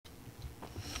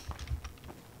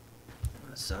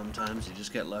Sometimes you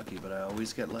just get lucky, but I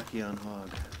always get lucky on Hog.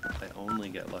 I only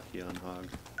get lucky on Hog.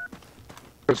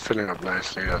 It's filling up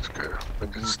nicely. That's good. But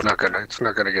it's not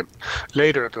gonna get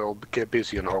later. It'll get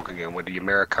busy on Hog again when the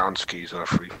Amerikanskis are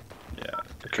free. Yeah.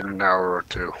 Like in an hour or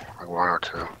two, like 1 or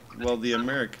 2. Well, the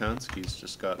Amerikanskis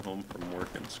just got home from work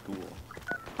and school.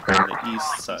 Yeah. On the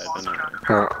east side, anyway.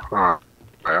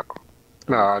 Yeah.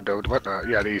 No, what?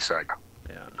 Yeah, the east side.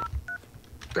 Yeah.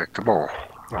 Take the ball.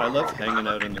 I love hanging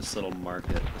out in this little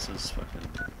market. This is fucking...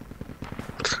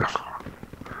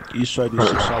 East side is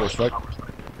 6 hours, right?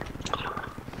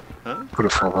 Huh? Put a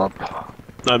full up.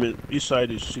 I mean, east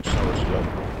side is 6 hours,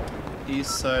 yeah.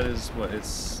 East side is what?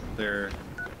 It's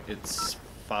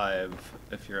 5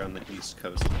 if you're on the east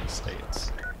coast of the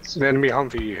States. It's an enemy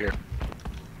Humvee here.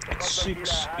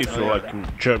 6 if you're like in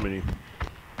Germany.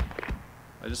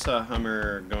 I just saw a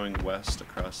Hummer going west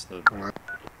across the...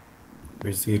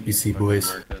 Where's the APC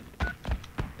boys? Market.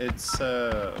 It's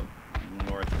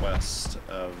northwest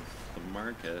of the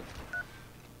market.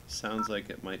 Sounds like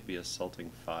it might be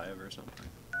assaulting 5 or something.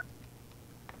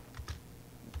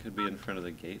 It could be in front of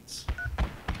the gates.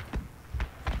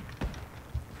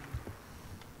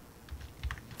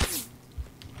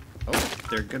 Oh,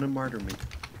 they're gonna martyr me.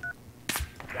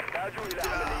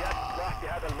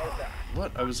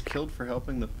 What? I was killed for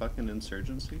helping the fucking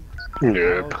insurgency?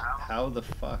 Yep. How the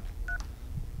fuck?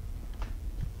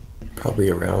 Probably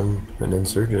around an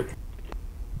insurgent.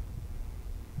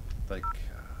 Like...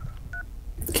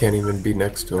 Can't even be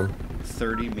next to him.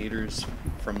 30 meters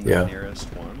from the nearest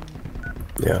one?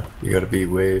 Yeah, you gotta be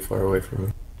way far away from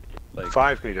him. Like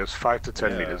 5 meters, 5 to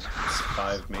 10 meters. It's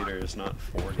 5 meters, not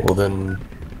 40. Well then,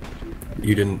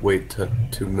 you didn't wait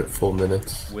 2 full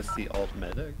minutes. With the alt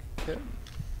medic kit?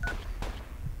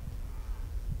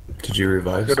 Did you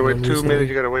revive? You gotta wait someone 2 recently? minutes.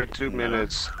 You gotta wait 2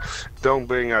 minutes. Don't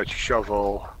bring out your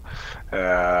shovel. What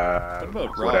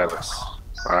about whatever. rocks?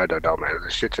 I don't know, man.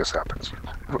 This shit just happens.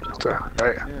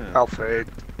 Hey, Yeah. Alpha 8,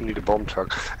 you need a bomb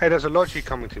truck. Hey, there's a Logi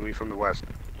coming to me from the west.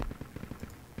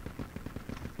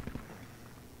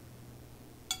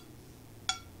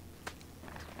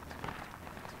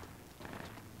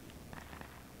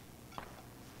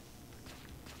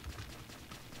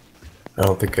 I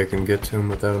don't think I can get to him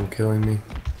without him killing me.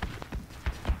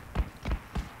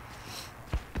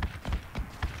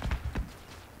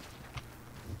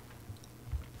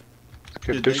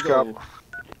 Get Did Dusk they up. go-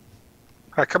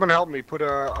 Hey, come and help me. Put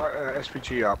a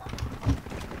SPG up.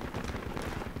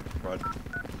 Roger.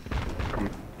 Come.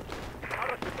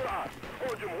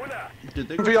 Did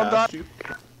they Be go on past that. you?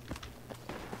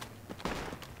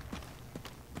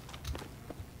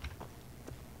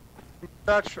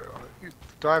 Dutch,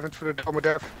 diving through the dome of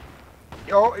death.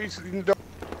 Oh, he's in the dome.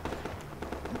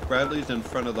 Bradley's in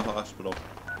front of the hospital.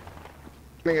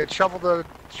 Shovel the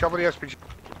SPG.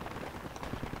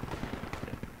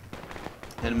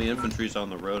 Enemy infantry's on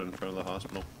the road in front of the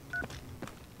hospital.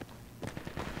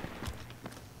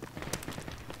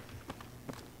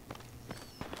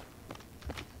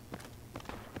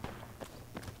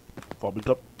 Fobbing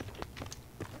up.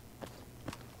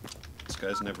 This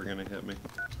guy's never gonna hit me.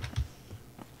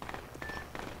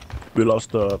 We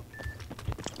lost the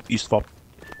east fob.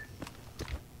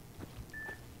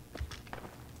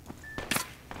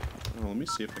 Oh, let me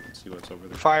see if I can see what's over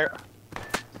there. Fire.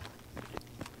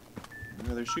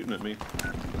 Yeah, they're shooting at me.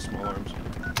 The small arms.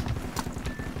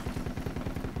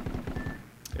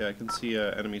 Yeah, I can see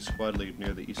enemy squad lead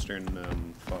near the eastern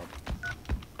fob.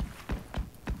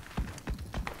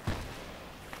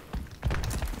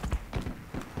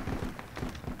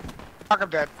 Fuck, I'm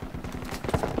dead.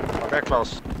 They're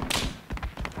close.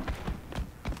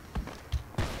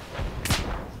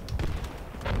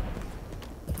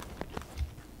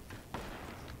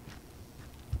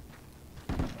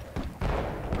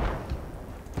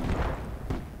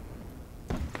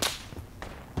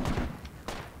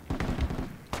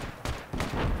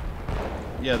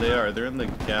 Yeah, they are. They're in the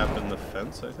gap in the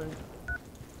fence, I think.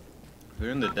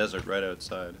 They're in the desert right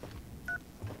outside.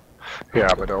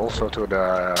 Yeah, but they're also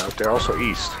they're also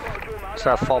east. So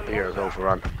that fob here is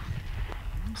overrun.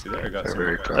 See there, I got They're some.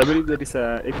 very I close. believe there is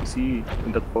a APC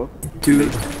in that fog.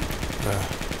 Dude!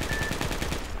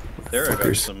 There, I got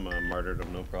Fuckers. some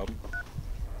martyrdom, no problem.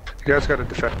 You guys gotta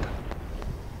defend.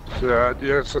 So,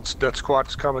 yeah, that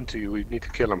squad's coming to you. We need to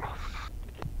kill him.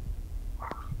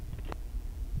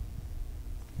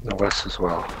 The west as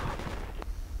well.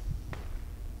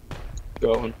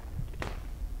 Going.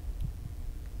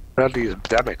 Bradley is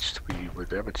damaged. We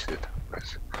damaged it.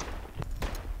 Nice.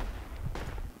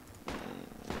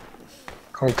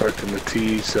 Contact in the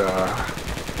T's.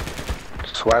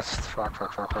 Just west. Fuck.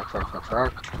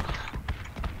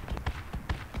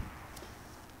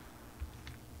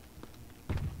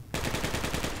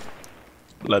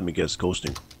 Let me guess,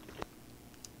 ghosting.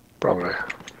 Probably.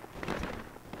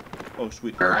 Oh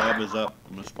sweet, the lab is up.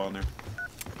 I'm gonna spawn there.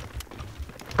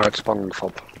 Right, spawn in the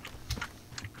fob.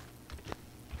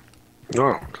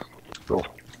 No. Cool.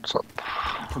 What's up?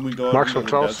 Can we go out Marksman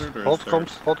into the close. desert or Hold is there,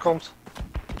 comes. Hold comes. is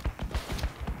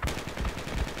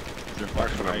there fucking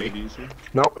Marksman on me. IEDs here?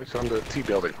 No, it's on the T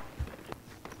building.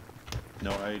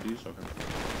 No IEDs? Okay.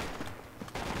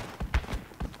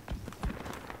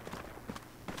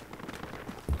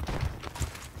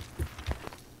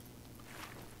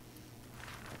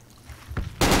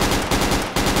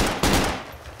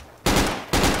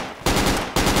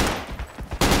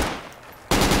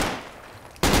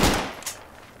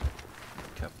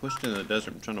 Got pushed into the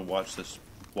desert. I'm trying to watch this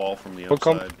wall from the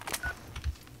Welcome. outside.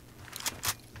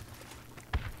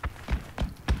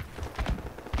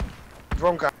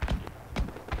 Wrong guy.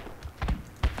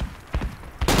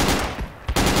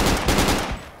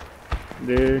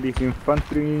 There is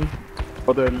infantry,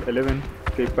 Hotel 11,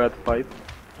 K-pad 5.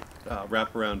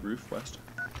 Wrap around roof west.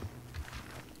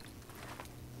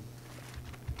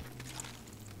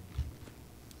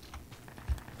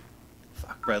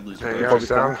 Fuck, Bradley's There above. he is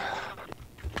down.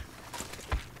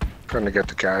 Trying to get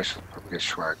the guys. Probably get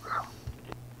swag though.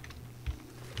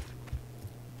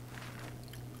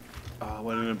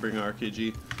 Why didn't I bring an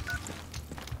RKG?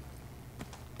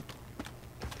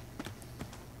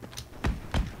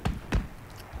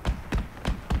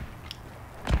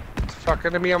 Fuck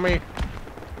enemy on me.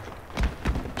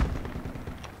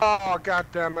 Oh god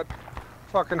damn it.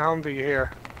 Fucking Humvee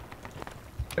here.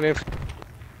 And if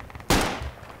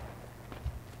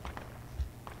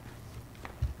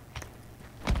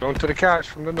going to the cache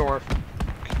from the north.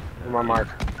 On my mark.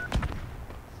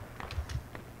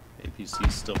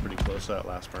 APC's still pretty close to that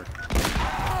last mark.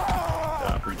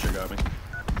 Breacher got me.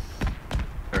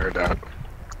 Heard that.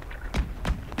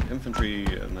 Infantry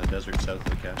in the desert south of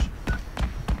the cache.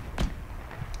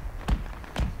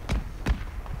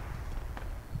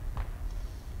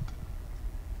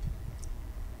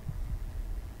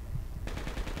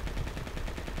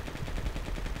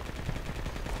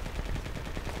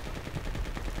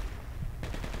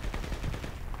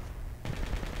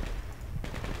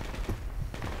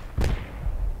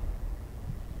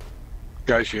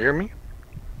 Guys, you hear me?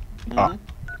 Mm-hmm.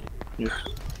 Yes.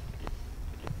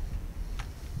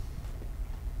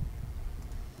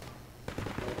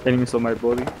 Enemies on my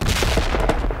body.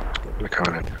 They're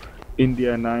coming in.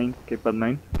 India 9, K-pad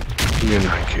 9. You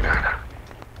 99.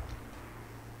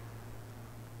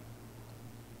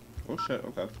 Oh shit,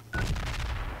 okay.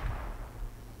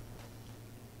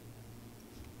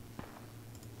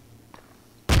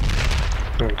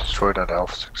 Don't destroy that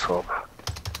Alpha 6 fob.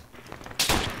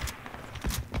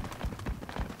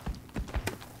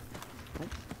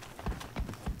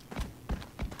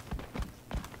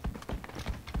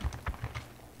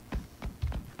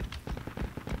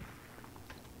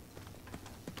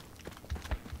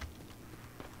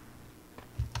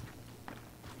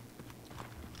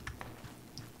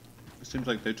 It seems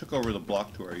like they took over the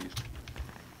block to our east.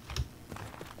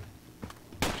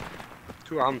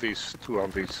 Two Humvees. Two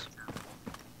Humvees.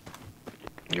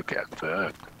 You get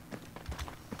that.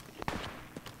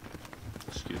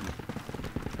 Excuse me.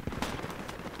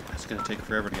 It's gonna take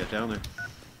forever to get down there.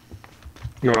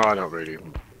 No, not really.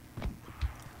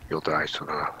 You'll die soon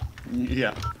enough.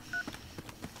 Yeah.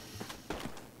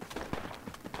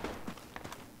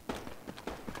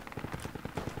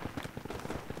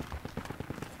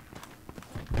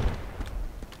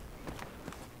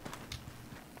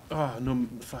 Ah, no,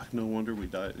 fuck, no wonder we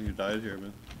died. You died here,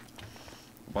 man.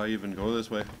 Why even go this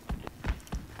way?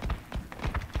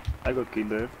 I got killed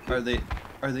there. Are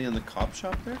they in the cop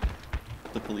shop there?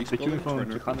 The police They building? shooting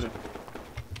from 300.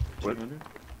 What? 300?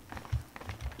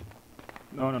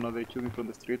 No, they shooting from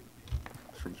the street.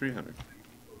 From 300.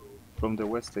 From the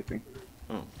west, I think.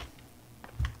 Oh.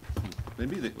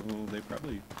 Maybe they. Well, they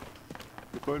probably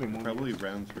They probably moved. probably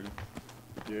ran through.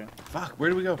 Yeah. Fuck! Where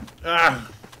do we go? Ah!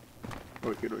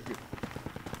 Right here, right here.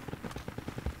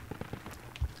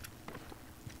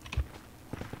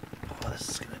 Oh, this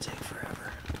is gonna take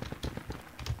forever.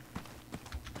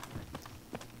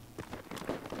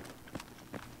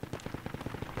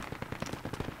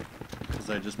 Because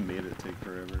I just made it take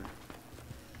forever.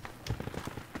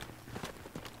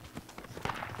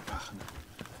 Ah,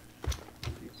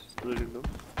 It's really low.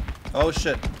 oh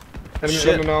shit! Enemies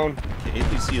Shit. unknown. Okay,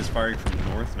 APC is firing from the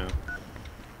north now.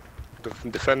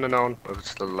 Defend unknown, but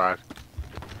it's still alive.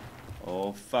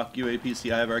 Oh fuck you,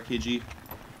 APC! I have RKG.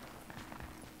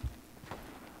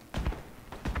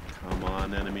 Come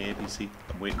on, enemy APC.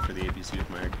 I'm waiting for the APC with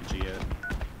my RKG yet.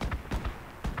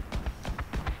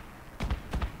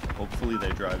 Hopefully they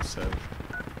drive south.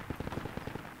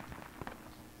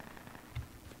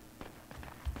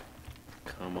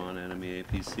 Come on, enemy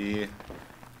APC.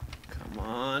 Come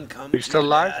on, come You still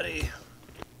alive? daddy.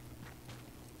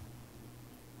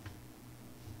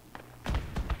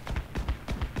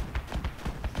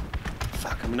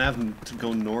 Fuck, I'm gonna have to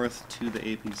go north to the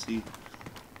APC.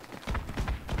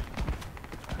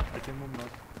 I can move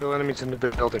north. No enemies in the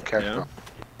building, cash. Yeah?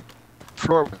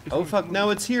 Floor Oh fuck, now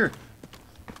it's here!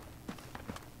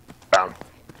 down.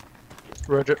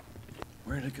 Roger.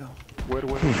 Where'd it go? Where?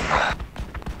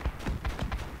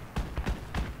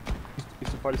 He's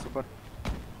so far, he's so far.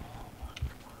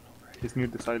 He's near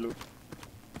the silo.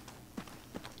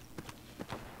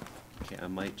 Okay, I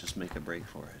might just make a break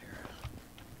for it here.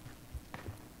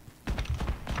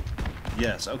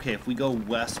 Yes, okay, if we go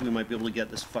west, we might be able to get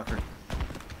this fucker.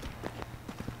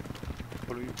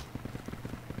 Follow you.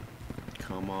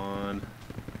 Come on.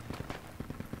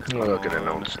 Oh, look at it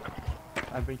now.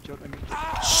 I've been shot,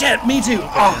 Shit, me too!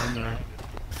 Oh!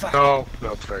 Fuck. No,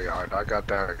 not very hard. I got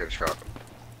there, I get shot.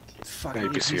 Fuck,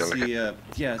 APC, APC,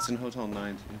 yeah, it's in Hotel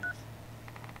 9.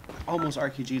 Almost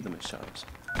RKG'd them at shots.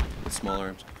 With small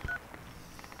arms.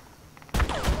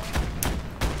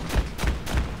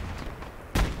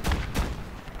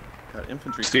 Got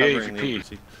infantry It's the covering the AVP.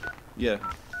 APC. Yeah.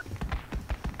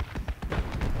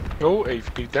 Oh,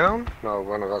 AFP down? No,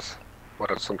 one of us. What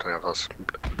is something of us?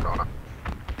 No.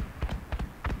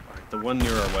 The one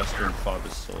near our western fob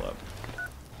is still up.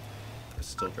 It's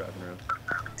still driving around.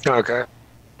 Okay.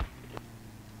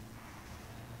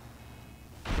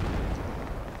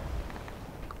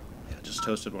 Yeah, just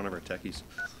toasted one of our techies.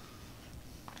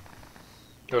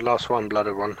 The last one,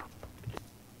 blooded one.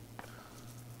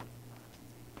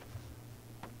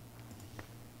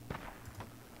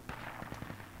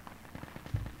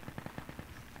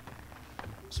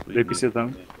 Sweet. The APC is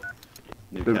down.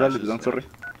 New The rally caches. is down, sorry.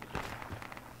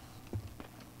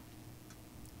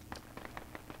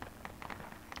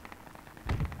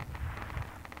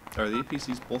 Are the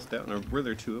APCs both down, or were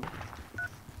there two of them?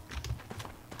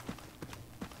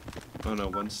 Oh no,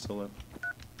 one's still up.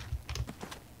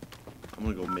 I'm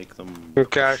gonna go make them. No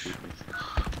cash. shoot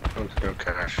me. No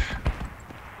cash.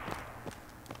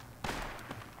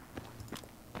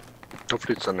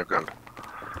 Hopefully it's underground.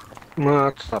 No,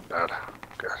 it's not bad, I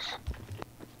guess.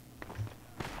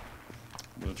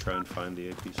 I'm gonna try and find the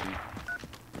APC.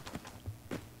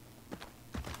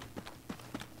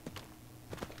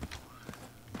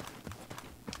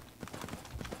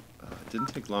 It didn't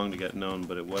take long to get known,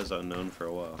 but it was unknown for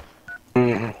a while.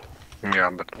 Yeah,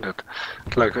 but that,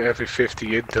 like every 50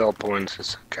 intel points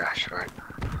is cash, right?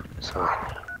 So,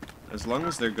 As long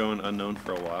as they're going unknown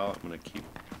for a while, I'm gonna keep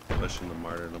pushing the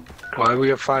martyrdom. well, we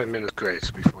have 5 minutes grace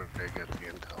before they get the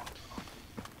intel.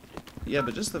 Yeah,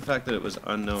 but just the fact that it was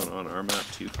unknown on our map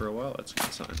too for a while, that's a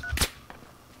good sign.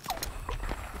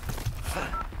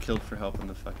 Killed for helping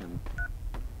the fucking...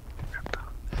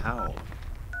 How?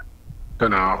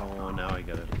 Don't know. Oh, now I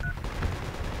get it.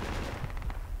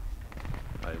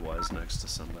 I was next to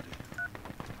somebody.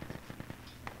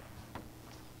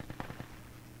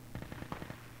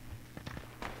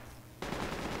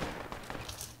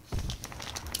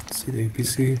 See the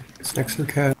APC? It's next to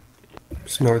the cat.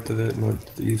 It's north of it,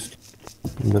 northeast,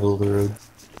 middle of the road.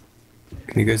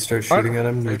 Can you guys start shooting at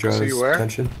him to draw APC his where?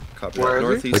 attention? Copy Where that.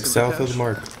 is he? Northeast Like of south the of the cache.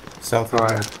 mark. South of the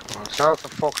mark. Alright, south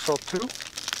of Foxhole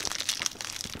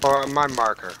 2? Or my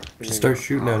marker? Just start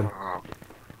shooting at him. Oh,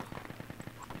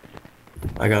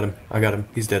 I got him. I got him.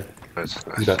 He's dead. nice, He's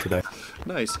nice. about to die.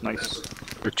 Nice. Nice.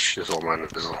 Which is all mine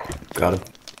invisible. Got him.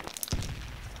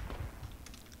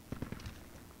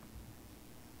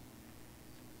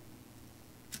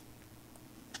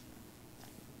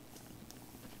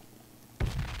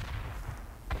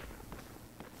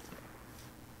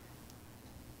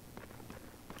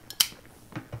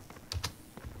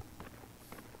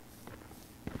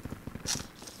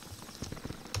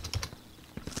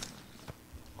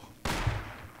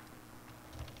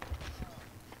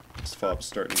 This fob's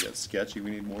starting to get sketchy.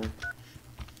 We need more.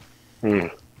 Hmm.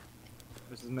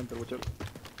 This is mental, watch out.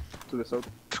 To the south.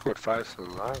 Squad 5 still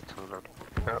alive, so that,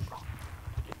 yeah.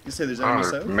 You say there's enemies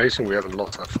Oh, south? amazing we haven't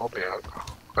lost that fob yet.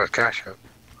 That cash yet.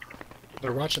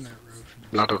 They're watching that road.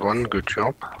 Blooded one, good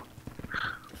job. Fuck,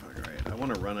 alright. I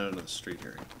want to run out into the street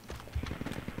here.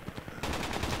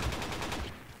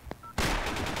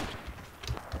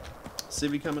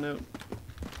 Civvy coming out.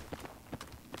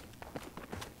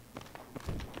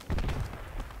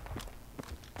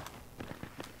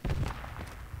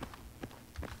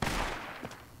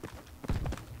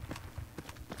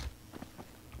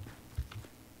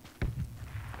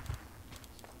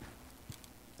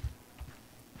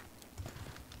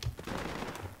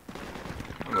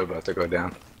 We're about to go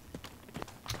down.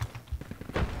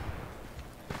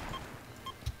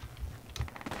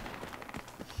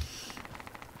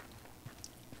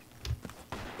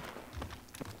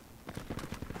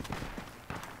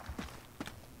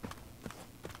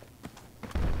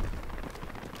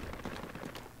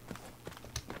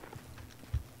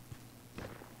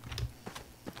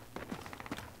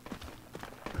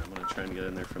 I'm gonna try and get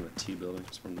in there from the T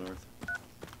buildings from north.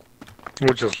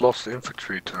 We just lost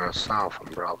infantry to our south on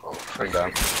Bravo. Thank Down.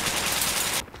 you.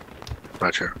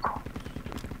 Roger.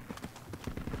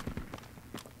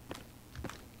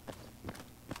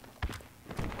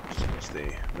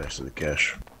 Stay next to the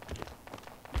cache.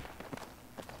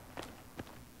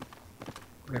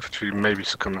 Infantry maybe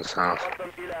is coming south.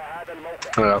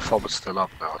 Forward's still up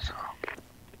now, so.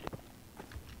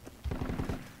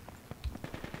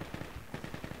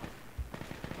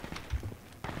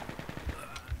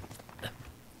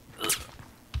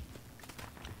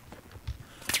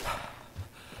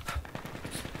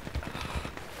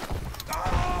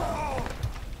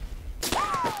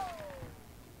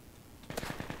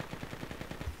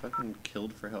 Fucking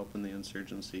killed for helping the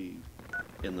insurgency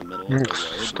in the middle of the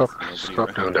road.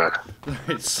 Stop doing that.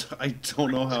 I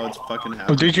don't know how it's fucking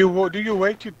happening. Do you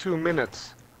wait your 2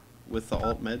 minutes? With the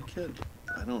alt med kit?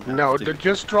 I don't have No, to.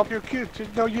 just drop your kit.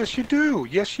 No, yes you do.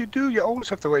 Yes you do. You always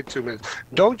have to wait 2 minutes.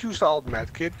 Don't use the alt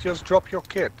med kit. Just drop your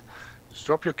kit. Just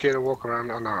drop your kit and walk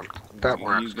around unarmed. That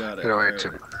works. You got it. You don't wait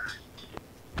Alright.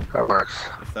 That works.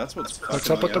 If that's what's What's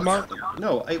fucking up with me the mark?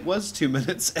 No, it was 2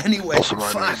 minutes anyway. Also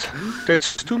mine Fuck. is.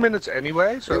 There's 2 minutes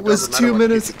anyway, so It was doesn't matter 2 what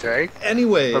minutes kit you take.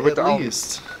 anyway, But with at the alt-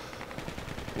 least.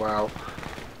 Wow.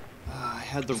 I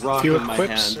had the rock Few in my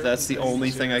equips. hand. That's the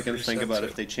only thing I can think about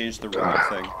if they change the rock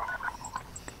thing.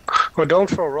 Well, don't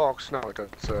throw rocks. No,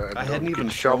 that's. I hadn't don't even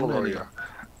get shovel thrown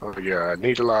or any. your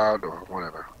needle out or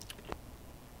whatever.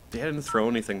 They didn't throw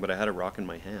anything, but I had a rock in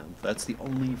my hand. That's the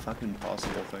only fucking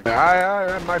possible thing. Yeah,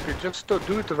 that might be. Just do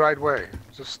it the right way.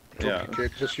 Just drop Yeah. your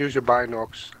kit. Just use your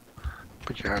binocs.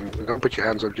 Don't put your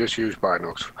hands up. Just use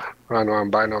binocs. Run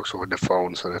around binocs with the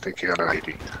phones, and I think you got an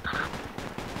ID.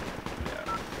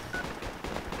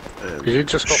 You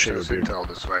just got this intel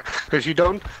this way, because you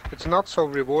don't. It's not so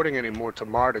rewarding anymore to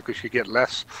martyr, because you get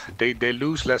less. They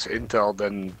lose less intel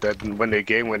than when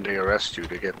they arrest you.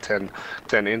 They get 10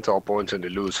 intel points and they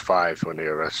lose 5 when they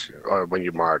arrest you or when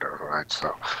you martyr. Right,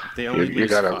 so They only you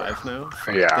lose gotta, 5 now?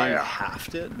 Yeah, They yeah.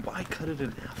 halved it? Why cut it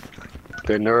in half?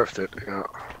 They nerfed it. Yeah.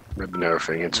 They've been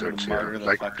nerfing inserts. Martyr Yeah. the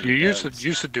Like fucking you devs.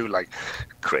 used to do like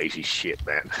crazy shit,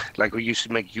 man. Like we used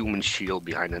to make human shield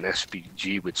behind an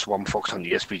SPG with Swamp Fox on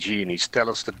the SPG, and he'd tell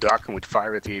us to duck, and we'd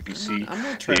fire at the APC. I'm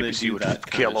not The trying to APC do would that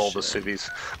kill kind of all the shit. civvies.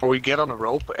 Or we get on a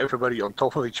rope, everybody on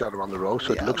top of each other on the rope,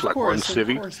 so it Yeah, looks of like course, one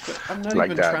civvy. Of course, but I'm not Like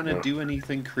even that, trying to yeah. do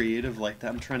anything creative like that.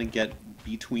 I'm trying to get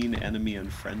between enemy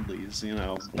and friendlies, you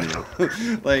know.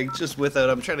 Like, just without...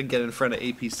 I'm trying to get in front of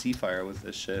APC fire with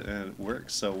this shit, and it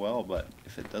works so well, but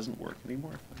if it doesn't work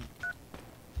anymore, fine.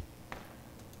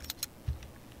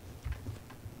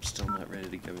 I'm still not ready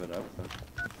to give it up, though.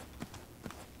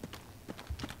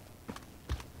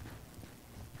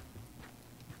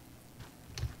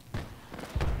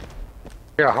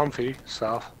 Yeah, Humphrey,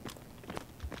 south.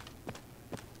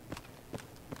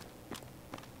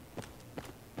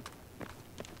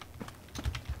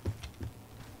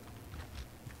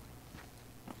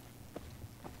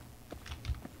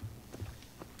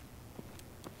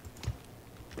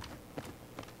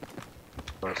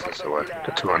 That's the way.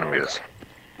 The 200 meters.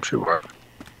 Should work.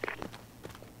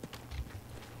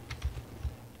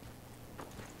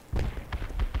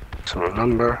 So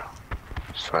remember,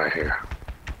 it's right here.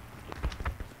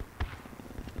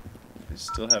 I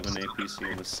still have an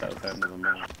APC in the south end of the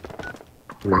map.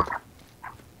 No.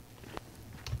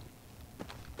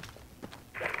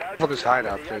 For this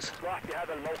hideout, please.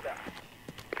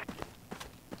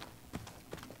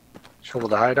 Shovel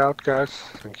the hideout, guys.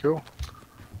 Thank you.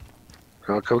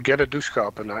 Now go get a Dushka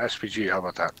up and an SPG. How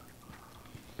about that?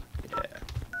 Yeah.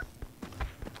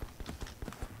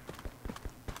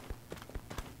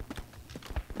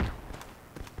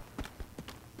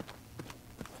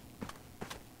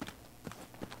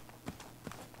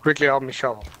 Quickly help me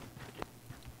shovel.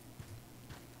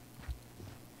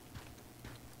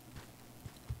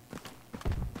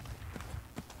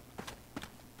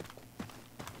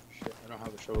 Shit, I don't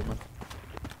have a shovel, man.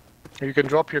 You can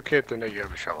drop your kit and then you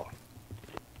have a shovel.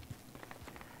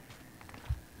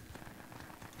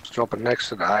 Just drop it next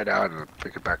to the hideout and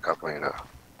pick it back up when you know.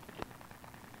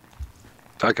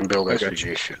 I can build Okay.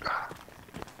 SPG shit.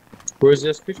 Where's the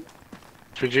SPG?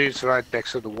 SPG is right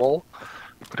next to the wall.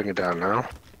 Putting it down now.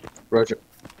 Roger.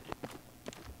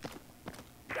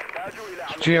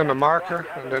 G on the marker,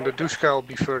 and then the Dushka will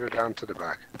be further down to the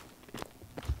back.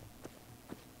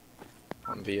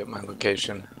 Humvee at my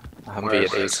location. Humvee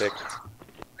Where's at it? A6.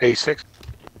 A6.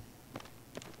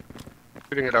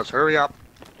 Shooting at us, hurry up.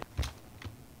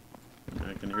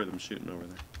 I can hear them shooting over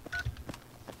there.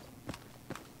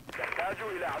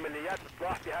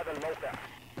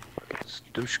 It's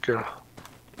Dushka.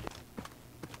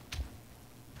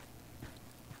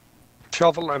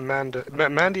 Shovel and man the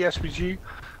SPG.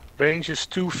 Range is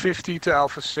 250 to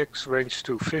Alpha 6, range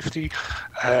 250.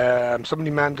 Somebody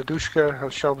man the Dushka,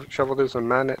 have shovel this and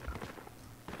man it.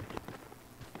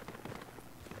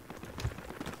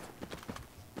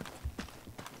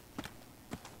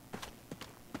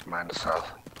 Man the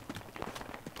south.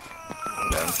 I'm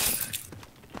down.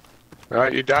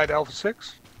 Alright, you died Alpha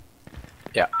 6?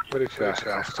 Yeah. What did you say,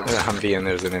 Alpha There's a 6? Humvee and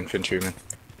there's an infantryman.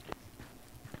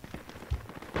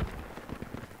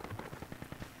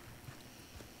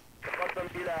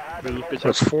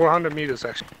 That's 400 meters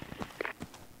actually.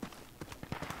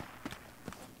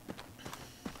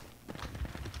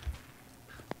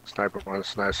 Sniper one,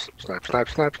 snipe.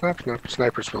 Snipers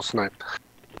will snipe.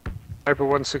 Sniper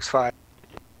 165.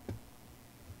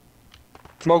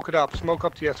 Smoke it up, smoke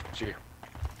up the SPG.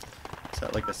 Is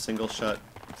that like a single shot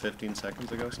 15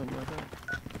 seconds ago, something like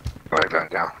that? Like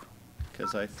that, yeah.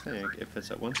 Because I think if it's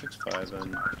at 165,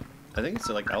 then I think it's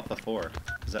at like Alpha 4,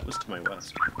 because that was to my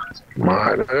west.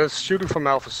 It's shooting from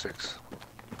Alpha 6.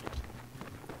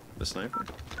 The sniper?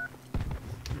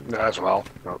 As well.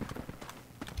 No.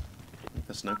 I think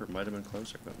the sniper might have been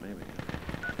closer, but maybe.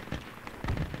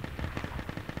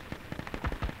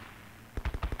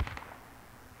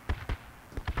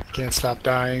 Can't stop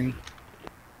dying.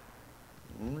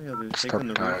 Only other Stop taking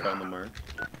the roof dying. on the mark.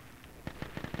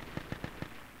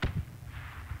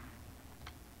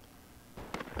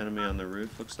 Enemy on the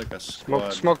roof, looks like a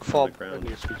squad Smoke on fall the in ground.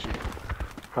 the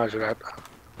SPG. Roger that.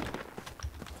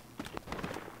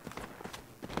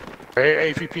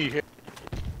 Hey, AVP here.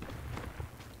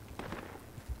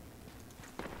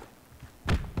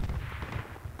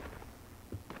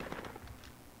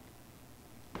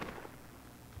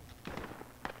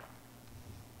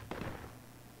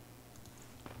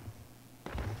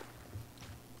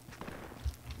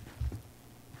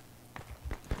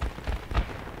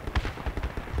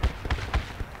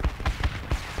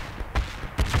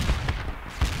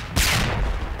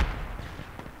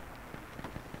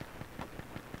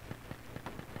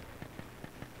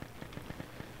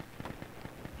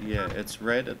 Yeah, it's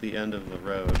right at the end of the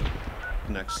road,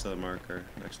 next to the marker,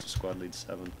 next to squad lead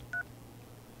 7.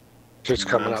 Just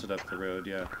coming up. Mounted up the road,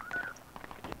 yeah.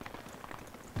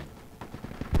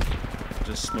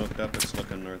 Just smoked up, it's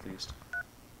looking northeast.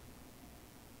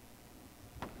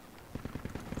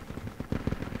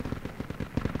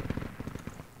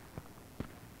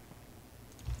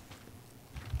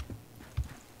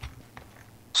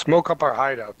 Smoke up our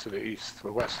hideout to the east,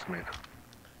 the west, I mean.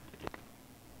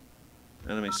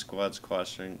 Enemy squad's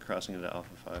crossing into Alpha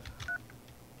 5.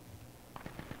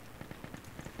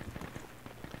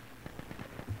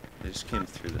 They just came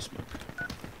through the smoke.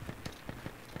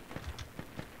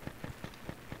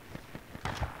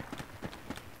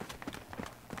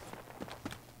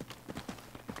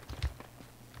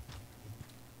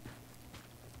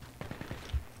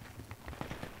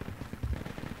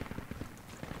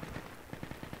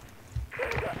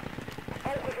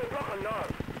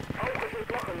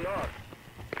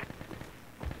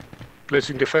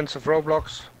 Placing defensive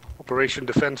roadblocks. Operation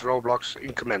defense roadblocks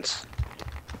in commence.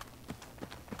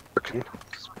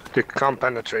 They can't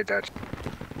penetrate that.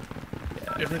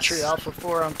 Infantry Alpha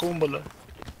 4 on Kumbala.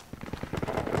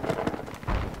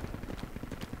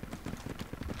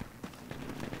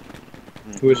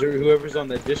 Whoever's on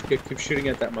that dish kick, keep shooting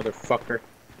at that motherfucker.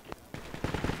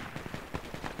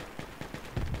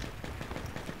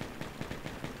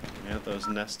 Yeah, those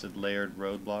nested layered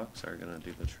roadblocks are gonna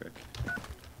do the trick.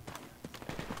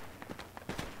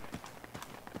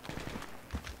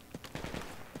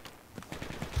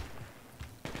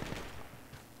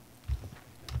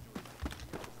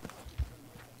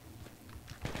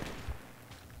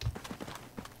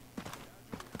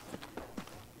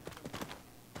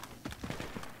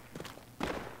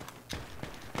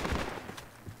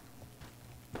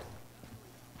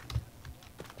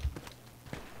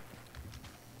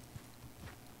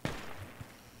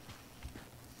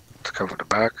 Cover the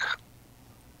back.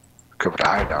 Cover the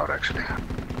hideout, actually.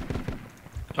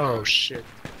 Oh shit.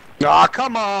 Ah,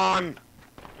 come on!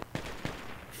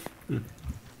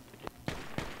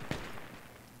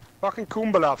 Fucking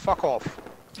Kumbala, fuck off.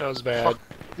 That was bad. Fuck.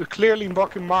 It clearly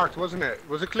fucking marked, wasn't it?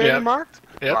 Was it clearly Yep. marked?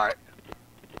 Yep. Right.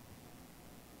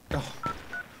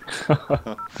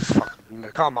 Fucking,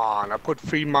 come on, I put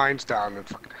 3 mines down and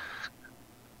fucking...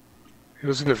 He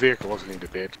was in the vehicle, wasn't he, in the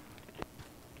bed?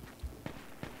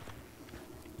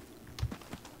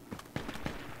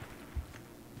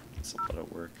 It's a lot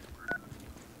of work.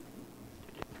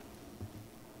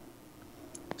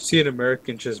 See an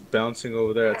American just bouncing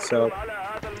over there at South.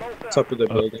 Top of the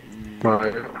building.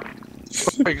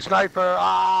 Big sniper!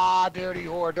 Ah, dirty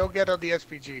whore! Don't get on the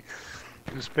SPG.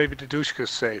 Because maybe the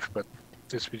Dushka's safe, but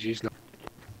the SPG's not.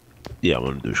 Yeah, I'm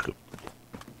on the Dushka.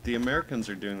 The Americans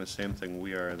are doing the same thing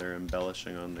we are. They're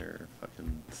embellishing on their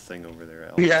fucking thing over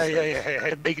there.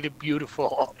 Yeah, making it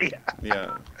beautiful. Yeah.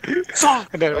 Yeah.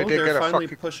 And then Oh, they they're get a finally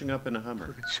fucking... pushing up in a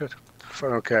Hummer. Shit.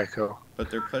 Okay, cool.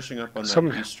 But they're pushing up on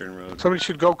that eastern road. Somebody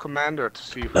should go commander to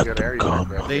see if we get area.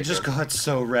 They just got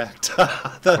so wrecked.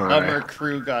 The Hummer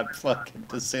crew got fucking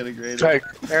disintegrated.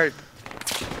 Hey.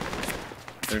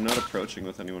 They're not approaching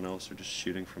with anyone else. They're just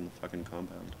shooting from the fucking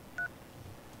compound.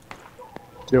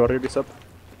 They already up.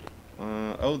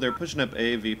 Oh, they're pushing up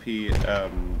AVP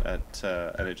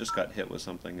and it just got hit with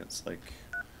something. It's like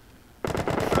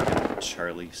fucking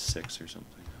Charlie 6 or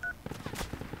something.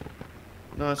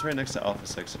 No, it's right next to Alpha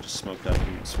 6. It just smoked up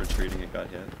and it's retreating. It got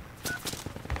hit.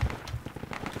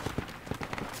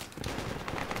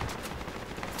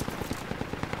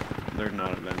 They're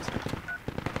not advancing.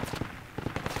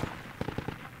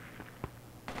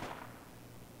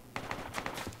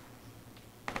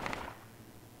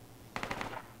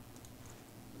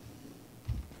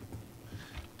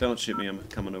 Don't shoot me, I'm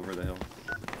coming over the hill.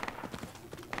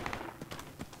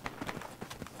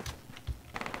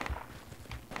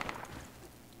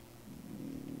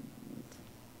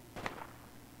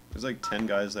 There's like 10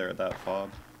 guys there at that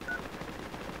fob.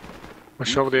 We'll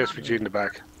shove the SPG in the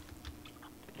back.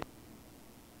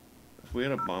 If we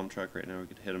had a bomb truck right now, we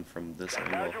could hit them from this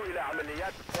angle.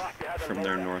 From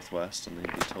their northwest, and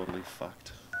they'd be totally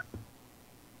fucked.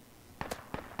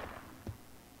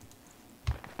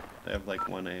 They have like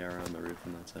 1 AR on the roof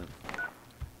and that's it.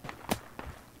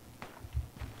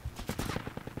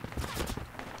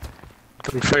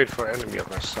 Don't trade for enemy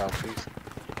on our southeast.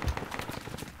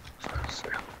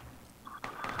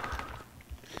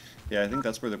 Yeah, I think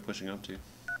that's where they're pushing up to.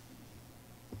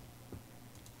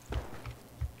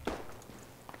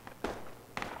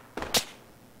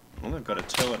 Well, they've got a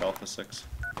tow at Alpha 6.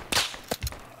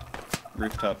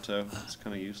 Rooftop tow. It's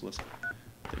kind of useless.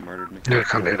 They murdered me. Yeah,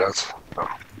 can't hit us. No.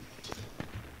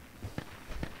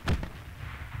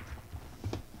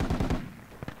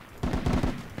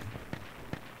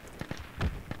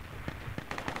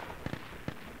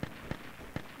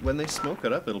 When they smoke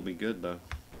it up, it'll be good, though.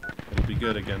 It'll be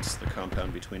good against the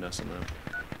compound between us and them.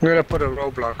 I'm gonna put a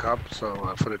roadblock up, so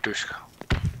for the Dushka.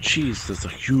 Jeez, that's a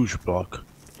huge block.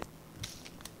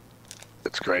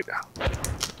 It's great.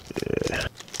 Yeah.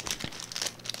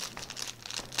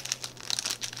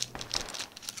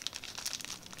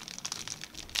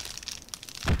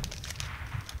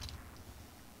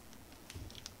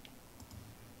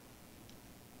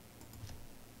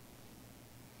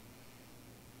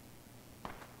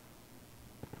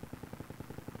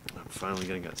 I'm finally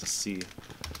gonna get to see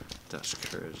Dutch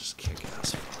Courage's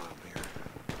kick-ass fob here.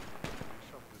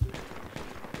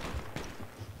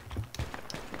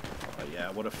 Oh yeah,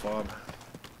 what a fob.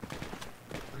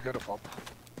 We got a fob.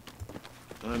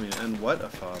 I mean, and what a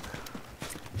fob.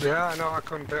 Yeah, I know. I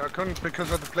couldn't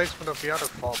because of the placement of the other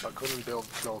fob. I couldn't build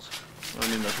close. I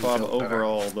mean, the fob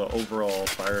overall, the overall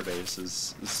firebase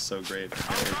is so great. I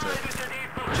can't wait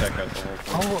to check out the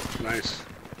whole thing. Oh, nice.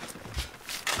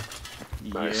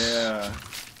 Nice. Yeah.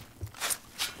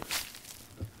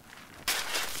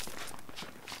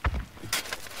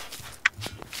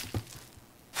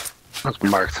 That's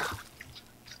marked.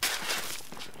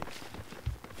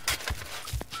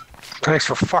 Thanks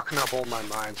for fucking up all my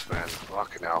mines, man.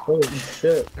 Fucking hell. Holy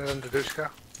shit. And the Dushka?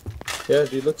 Yeah,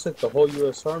 dude, looks like the whole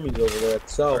US Army's over there at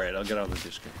South. Alright, I'll get on the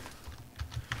Dishka.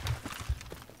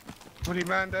 Would he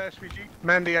man the SPG?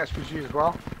 Man the SPG as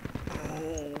well?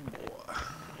 Oh boy.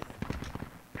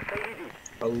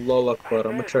 Allah Akbar,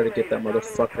 I'm gonna try to get that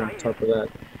motherfucker on top of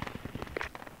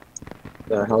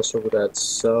that house over there at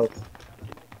South.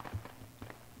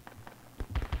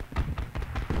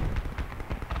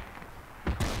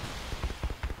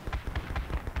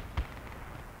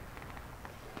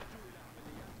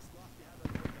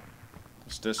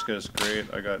 This Dishka is great.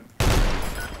 I got,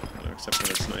 except for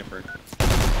the sniper.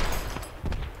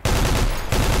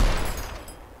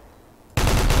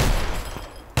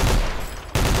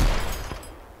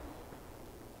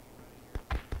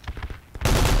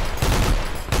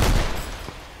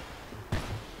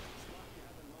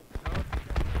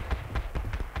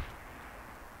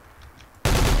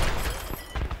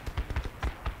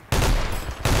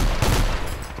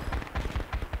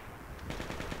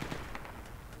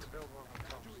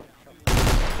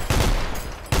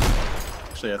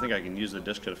 Actually, I think I can use the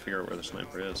disc to figure out where the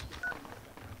sniper is.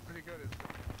 Pretty good.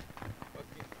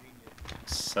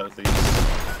 Southeast.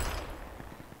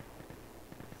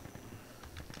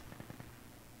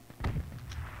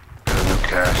 No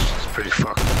cash. It's pretty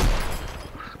fucked.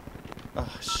 Oh,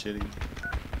 shitty.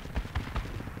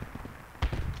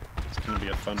 It's gonna be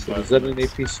a fun So 5 is that an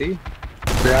minutes. APC?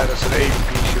 Yeah, that's an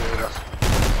AP shooting at us.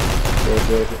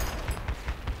 Or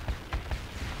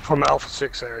From Alpha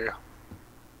 6 area.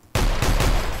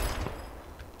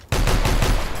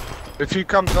 If he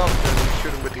comes up, then you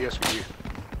shoot him with the SVG.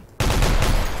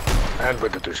 And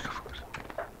with the disc, of course.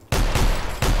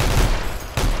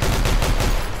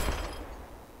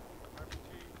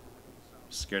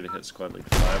 Scared to hit squad lead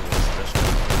 5 with this disc.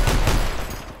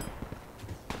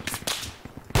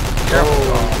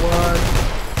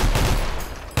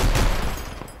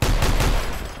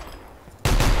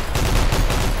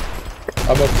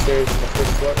 I'm upstairs in the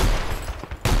first floor.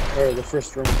 Or the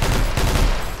first room.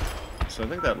 So I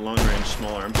think that long-range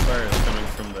small arms fire is coming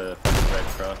from the fucking Red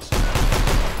Cross.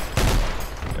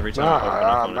 Every time I open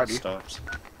up on it, stops.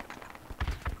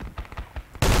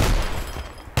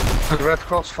 The Red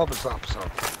Cross thumbs up, so.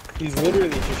 He's literally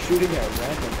just shooting at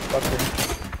random fucker.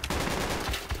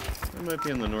 It might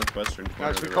be in the northwestern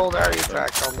corner. Guys, we called area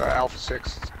attack on the Alpha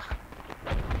 6.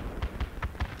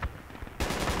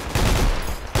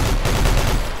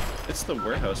 It's the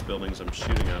warehouse buildings I'm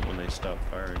shooting at when they stop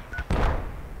firing.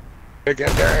 They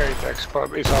get their area attack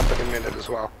spot is up in a minute as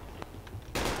well.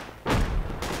 Are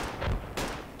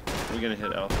we gonna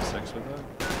hit Alpha 6 with that?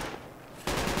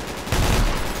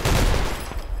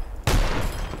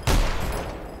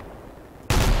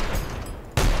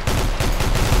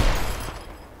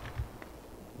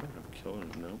 Might have killed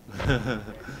him, no.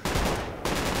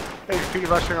 Hey, keep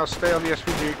rushing, I'll stay on the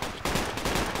SVG.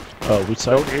 Which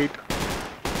side? Don't heat.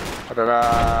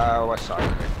 West side, I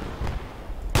think.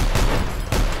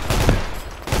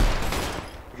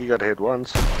 You got hit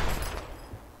once.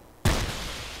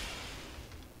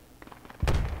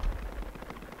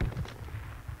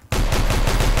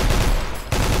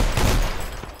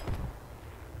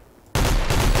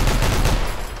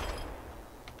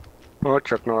 Oh,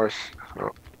 Chuck Norris.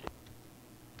 Oh.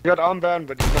 You got unbanned,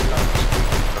 but he's not allowed to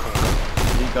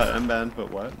speak. He got unbanned,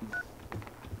 but what?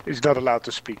 He's not allowed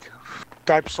to speak.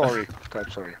 Type sorry.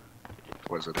 Type sorry.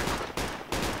 What was it?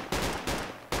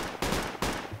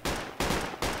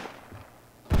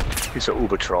 He's a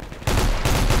Uber troll. They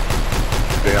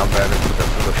unbanned him for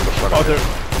the front. Oh, there's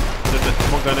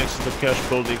one guy next to the cash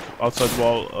building, outside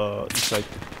wall, east side.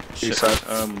 East side.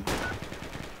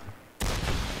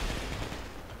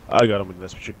 I got him with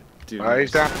this machine. Dude.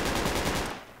 He's down.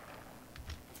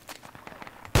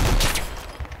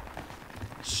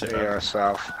 Shit. They are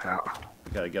south. Yeah.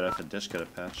 We gotta get off a dish, get a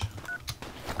patch.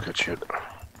 Good shit.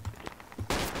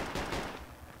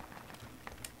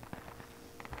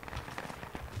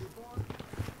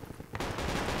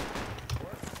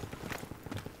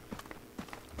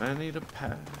 I need a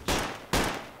patch.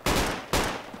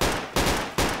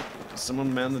 Does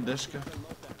someone man the disco?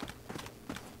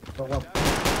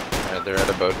 They're at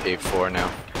about A4 now.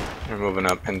 They're moving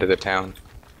up into the town.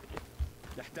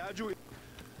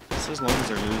 Just as long as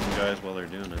they're losing guys while they're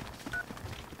doing it.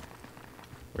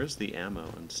 Where's the ammo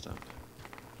and stuff?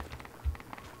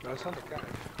 No, it's not the cash.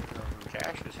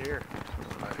 Cash is here.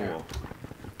 Cool.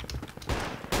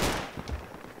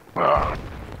 Ah.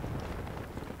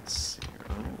 Let's see here.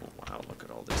 Oh, wow, look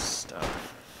at all this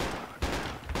stuff. Fuck.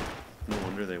 No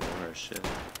wonder they want our shit.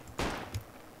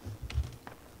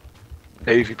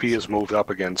 AVP has moved up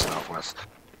again southwest.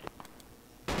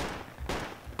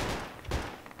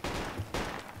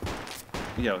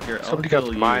 Yo, here, Somebody I'll got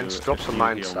kill mines. you Drop if some you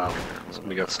mines heal south. me here.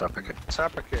 Somebody got Sapakit.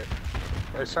 Sapakit.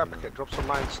 Hey, Sapakit, drop some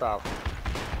mines south.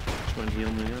 Which one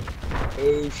heal me up?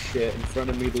 Oh shit, in front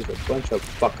of me there's a bunch of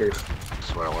fuckers.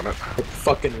 That's what I wanted. Like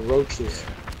fucking roaches.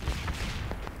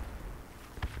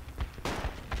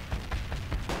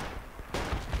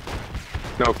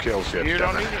 No kills yet. You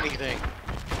don't damn need it. anything.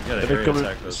 You gotta They're area coming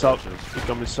attack those south. roaches. They're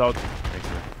coming south. Thanks,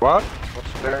 man. What?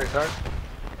 What's the area attack?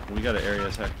 We gotta area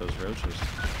attack those roaches.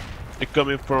 They're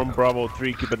coming from Bravo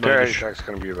 3, keep it The area 9. attack's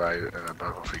gonna be right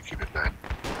about if we keep it 9.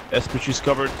 SPG's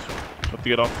covered. Have to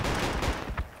get off.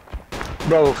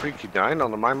 Bravo 3, keep 9 on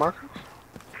the mine marker.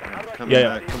 Coming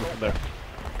Yeah, back. coming from there.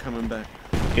 Coming back.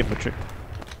 Infantry.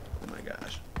 Oh my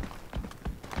gosh.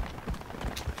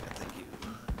 Thank you.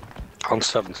 On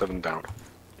 7-7 down.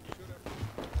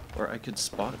 Or I could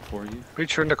spot it for you.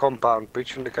 Breacher in the compound.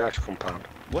 Breacher in the cash compound.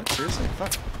 What? Seriously?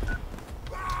 Fuck.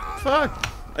 Fuck!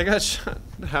 I got shot.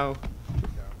 How?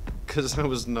 Because I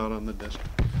was not on the disc.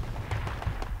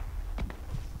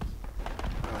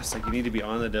 It's like you need to be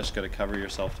on the Dishka to cover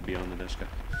yourself to be on the Dishka.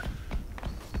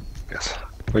 Yes.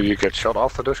 Will you get shot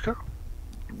off the Dishka?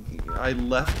 I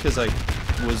left because I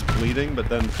was bleeding, but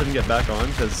then couldn't get back on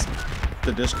because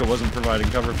the Dishka wasn't providing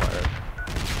cover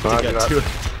fire to get to it.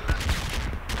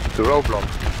 The roadblock.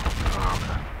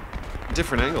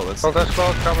 Different angle. That's Oh, that's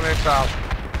close coming in south.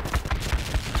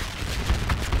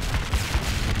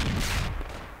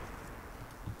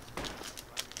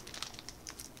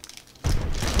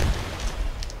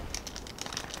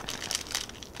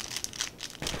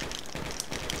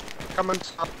 Coming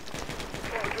south.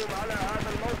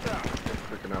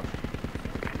 Quick enough.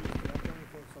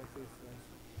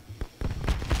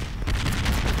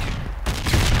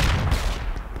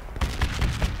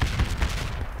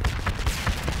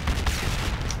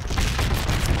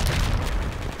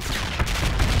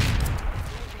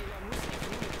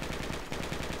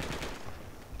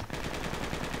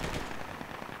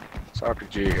 It's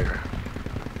RPG here.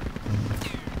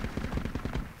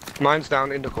 Mine's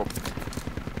down Indigo.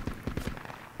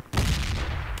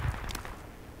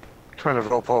 Trying to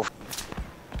rope off.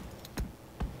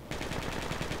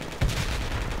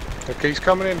 Okay, he's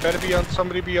coming in. Better be on.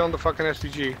 Somebody be on the fucking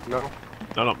SDG. No.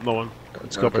 No one.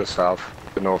 It's Go to covered. the south,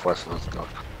 the northwest of the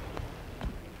stuff.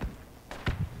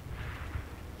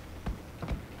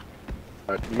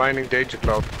 Mining danger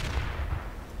cloud.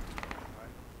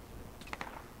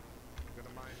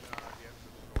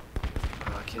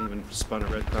 I can't even spawn a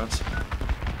red cross.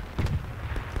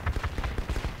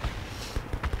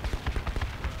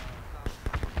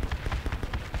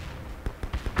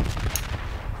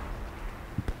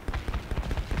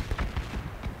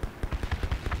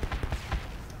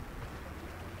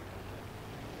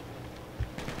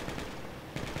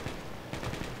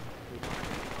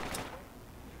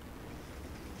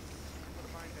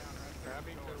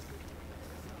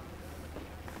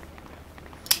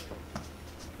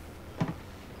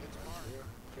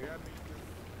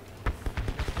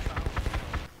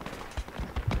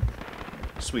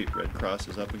 Sweet, red cross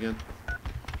is up again.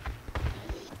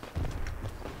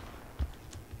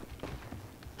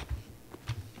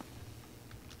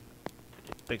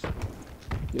 Thanks.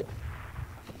 Yeah.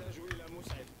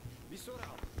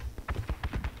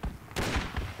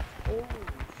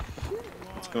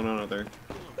 What's going on out there?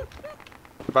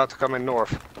 About to come in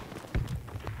north.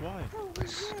 Why?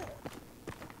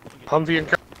 Humvee and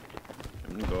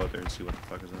I'm gonna go out there and see what the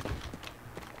fuck is up.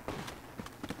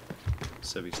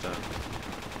 Civvy style.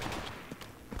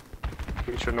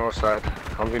 reach your north side.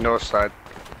 Humvee north side.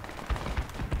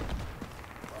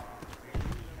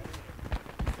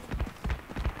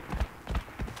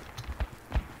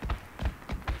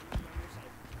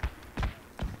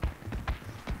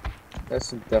 That's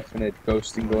some definite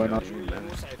ghosting going on.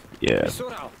 Yeah. Let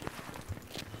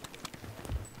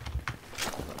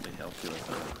me help you with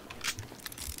that.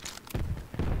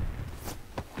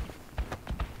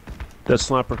 That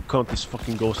sniper count is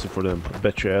fucking ghosting for them. I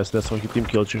bet your ass that's why your team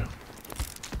killed you.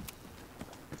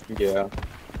 Yeah.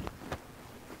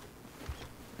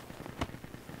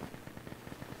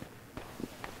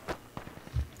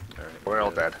 Alright. We're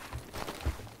all dead.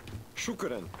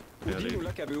 شكرا. Yeah, أدين dude.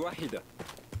 لك بواحدة.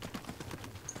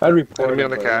 I report Enemy it,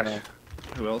 on the but, cache.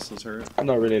 Who else is hurt? I'm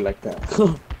not really like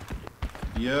that.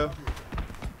 Yeah.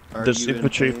 Are There's you in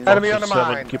infantry, pain? Fox Enemy on is the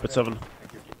 7, mine. keep it 7.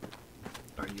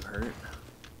 Are you hurt?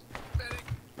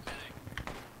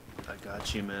 I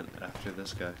got you, man. After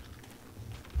this guy.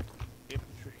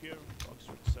 Infantry here, Fox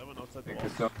 7 outside the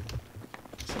wall.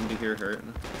 Somebody here hurt?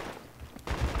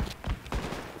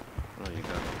 Oh, you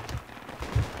got it.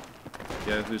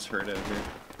 Yeah, who's hurt out here?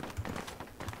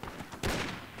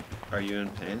 Are you in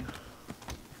pain?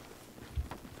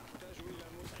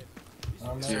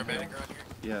 Is there a medic around here?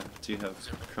 Yeah. Do you have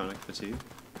chronic fatigue?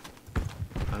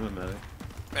 I'm a medic.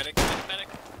 Medic.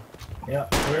 Yeah,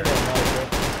 we're the medic.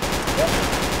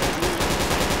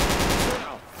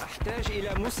 بسرعة. أحتاج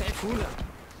إلى مسعف هنا.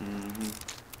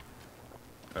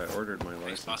 I ordered my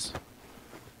license.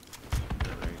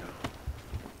 Yeah, there you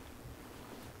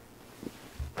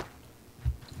go.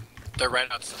 They're right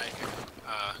outside here.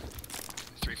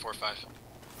 345.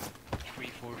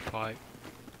 345.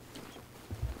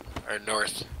 Or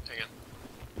north. Again.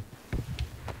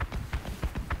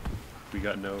 We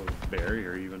got no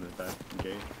barrier even at that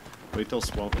gate. Wait till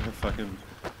Swamp fucking.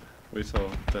 Wait till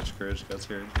Dutch Courage gets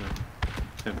here. He's gonna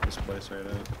pimp this place right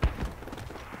out.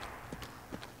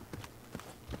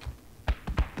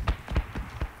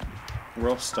 We're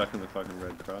all stuck in the fucking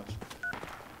Red Cross.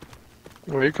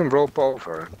 Well, you can rope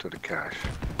over to the cache.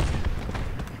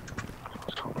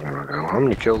 So, there we go. How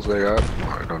many kills they got?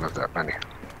 Oh, I don't have that many.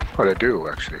 Oh, they do,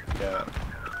 actually. Yeah.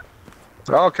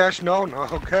 Oh, cash? No, no.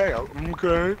 Okay,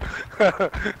 okay.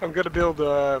 I'm gonna build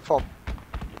a fob.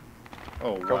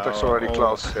 Oh wow. Contact's already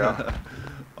close. Yeah.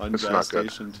 On It's gas not good.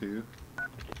 station too.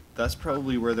 That's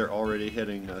probably where they're already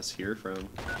hitting us here from.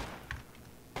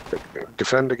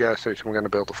 Defend the gas station. We're gonna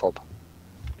build a fob.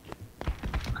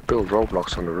 Build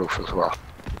roadblocks on the roof as well.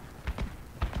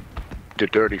 The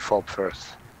dirty fob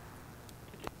first.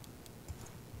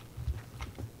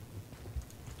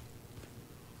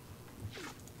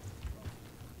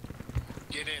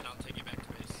 Get in, I'll take you back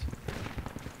to base.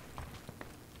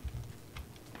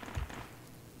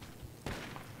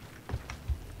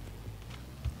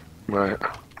 Right.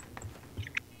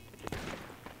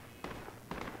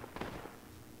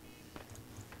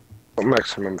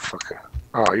 Maximum fucking.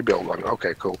 Oh, you build one.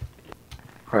 Okay, cool.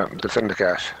 Right, defend the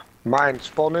cache. Mine,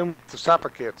 spawn in the sapper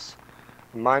kits.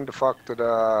 Mine the fuck to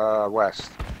the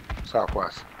west.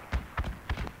 Southwest.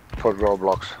 Put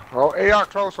roadblocks. Oh, AR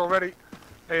close already.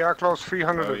 AR close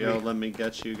 300 Oh of yo, me. let me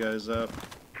get you guys up.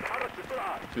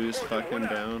 Who's fucking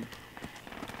down?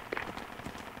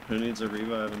 Who needs a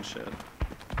revive and shit?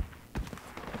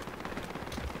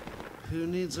 Who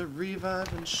needs a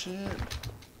revive and shit?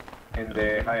 And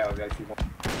the high out guys.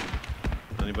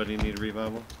 Anybody need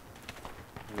revival?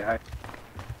 Yeah.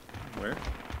 Where?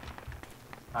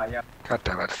 Yeah. God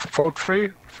damn it. Vote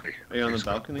free? Free. Are you on the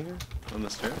balcony here? On the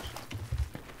stairs?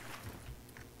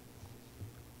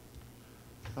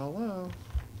 Hello?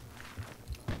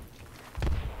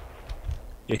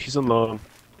 Yeah, he's on the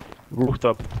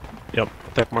rooftop. Yep,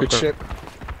 attack marker. Good shit.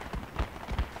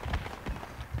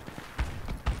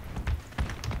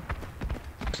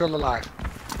 Still alive.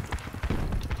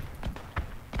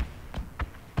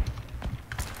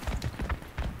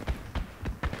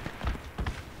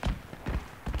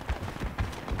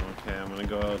 Okay, I'm gonna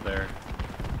go out there.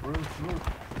 Roof.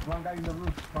 One guy in the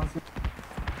roof.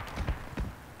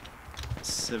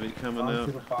 Civic coming out.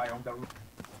 On the roof.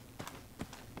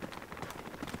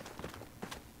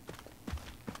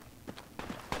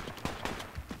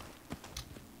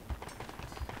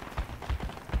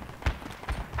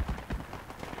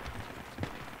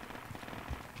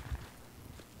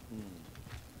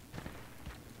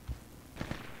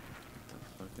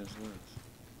 What the fuck is this?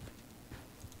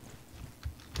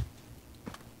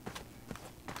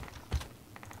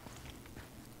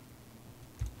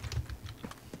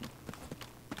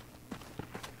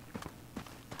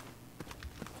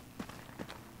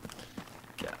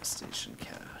 Gas station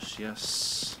cash,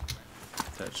 yes.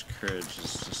 Fetch courage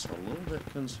is just a little bit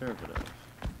conservative.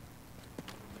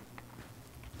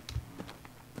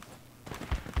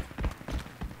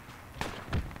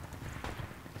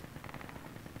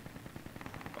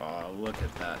 Oh, look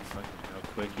at that. Fucking how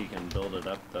quick he can build it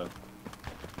up, though.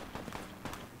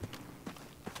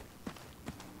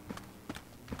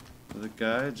 The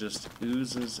guy just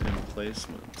oozes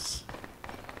emplacements.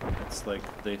 It's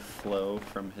like they flow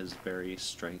from his very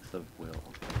strength of will,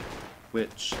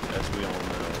 which, as we all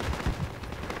know,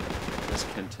 is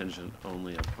contingent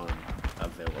only upon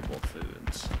available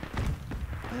foods.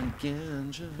 And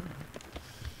ganja.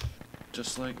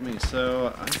 Just like me,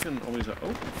 so I can always. Oh,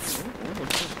 look at this.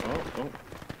 Oh.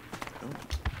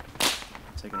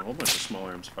 Taking a whole bunch of small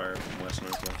arms fire from west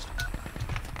northwest.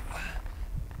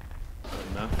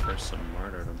 Enough for some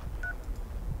martyrdom.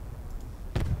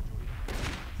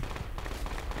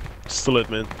 Still it,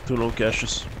 man. 2 long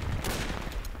caches.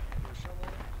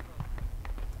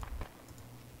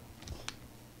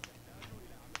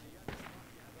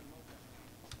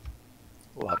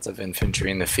 Lots of infantry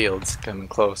in the fields coming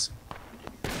close.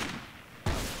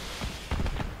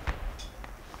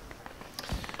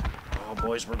 Oh,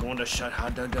 boys, we're going to shut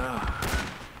Hadaga.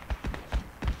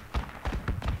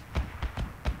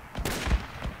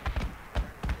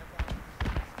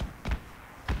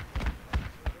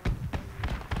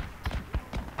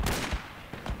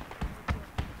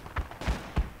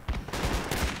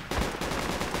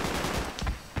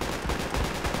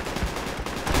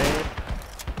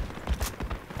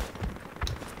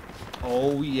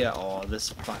 Oh yeah, oh this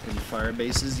fucking fire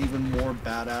base is even more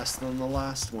badass than the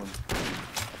last one.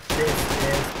 This is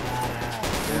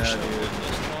badass. Yeah, dude.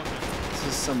 This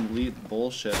is some elite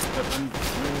bullshit, but I'm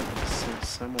doing it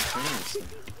simultaneously.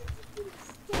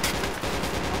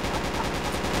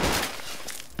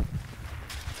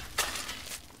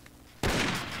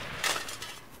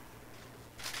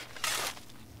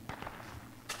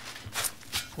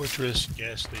 Fortress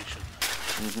gas station.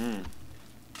 Mm-hmm.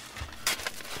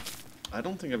 I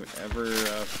don't think I've ever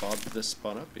fobbed this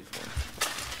spot up before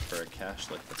for a cache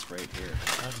like that's right here.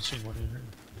 I haven't seen one in here.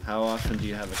 How often do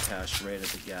you have a cache right at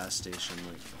the gas station?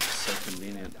 Like, it's so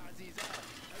convenient.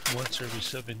 Once every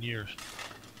 7 years.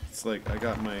 It's like I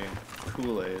got my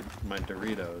Kool-Aid, my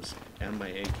Doritos, and my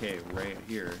AK right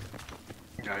here.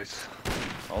 Nice.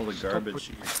 All the garbage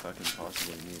you could fucking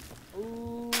possibly need.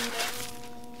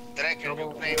 Drake, you're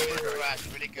playing with the garage,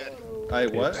 really good. I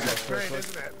what? That's great,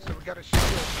 isn't it? So we got a shield.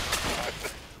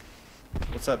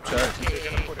 What's up, Chuck? We're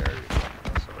gonna put area.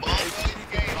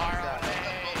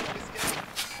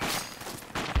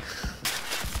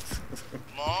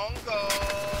 Mongo!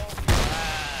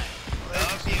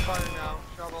 Love you!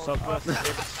 Southwest,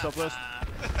 southwest.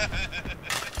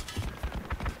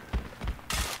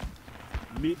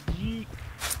 Mid-G.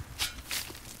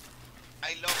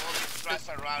 I love all these trash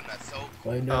around us, so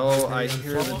Oh, I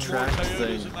hear the trash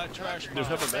thing. There's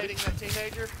never medic.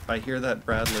 I hear that,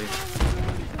 Bradley.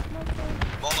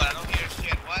 Mongo, I don't hear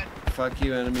shit, what? Fuck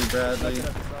you, enemy Bradley.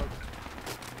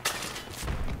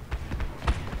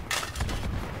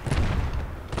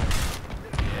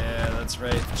 Yeah, that's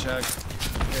right, Chuck.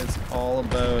 It's all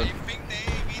about...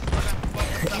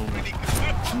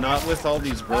 Not with all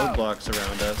these roadblocks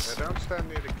around us. Yeah, don't stand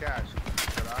near the cache.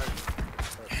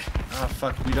 Ah,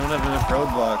 fuck, we don't have enough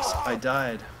roadblocks. I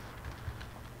died.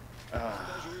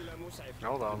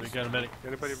 Hold on. We got a medic.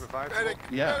 Anybody revive?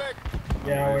 Yeah.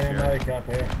 Yeah, we're in medic up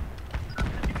here.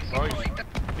 Oh,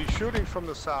 he's shooting from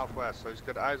the southwest, so he's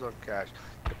got eyes on cache.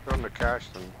 If you're on the cache,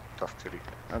 then tough titty.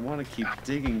 I want to keep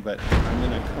digging, but I'm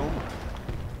in a coma.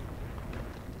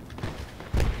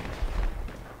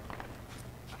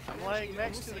 I'm laying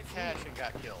next to the cache and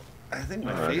got killed. I think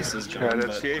my face is Yeah, gone,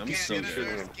 that's but the I'm APC still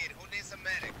shooting good. him.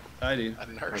 I do.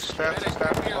 Stab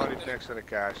the body next to the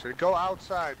cache. So go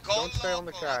outside. Don't stay on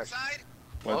the cache.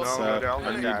 What's no, up? they're on I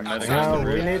the need cache. medic No, on the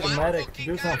we roof. need the medic to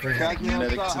do something. Medic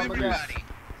to the roof.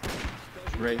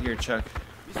 Right here, Chuck.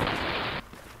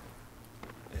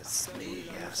 It's me,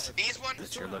 yes.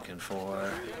 That you're looking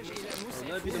for.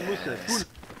 Yes.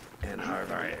 And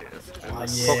Harvard.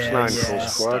 Fox 9 full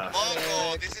squad.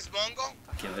 Mongo, this is Mongo?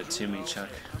 Give it to me, Chuck.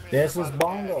 This is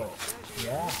Bongo.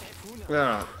 Yeah.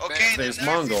 Yeah. Okay, There's the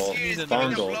nurse is Mongol, here, he's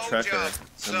Bongo, doing a Trekker. blowjob.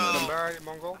 So, Where are you,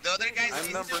 Mongol? the other guy's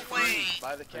I'm number away.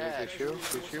 By the cache. Did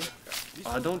you?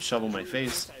 Don't shovel my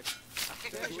face.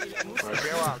 Right,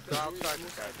 go outside the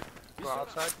cache. Go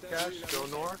outside the cache, go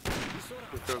north.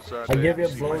 Because, I'll give you a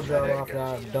blowjob after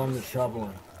I've done the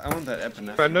shoveling. I want that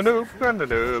epinephrine. Run the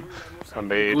noob. I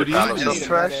made a palace of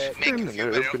trash. Good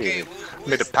evening.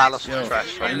 Made a palace of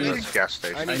trash right in this gas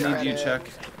station. I need you, Chuck.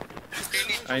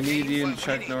 I need you,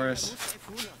 Chuck Norris.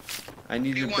 I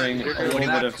need you to bring a little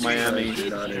bit of Miami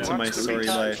into my story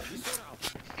life.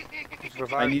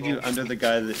 I need you under the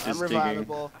guy that is digging.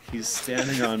 He's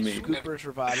standing on me.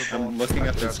 I'm looking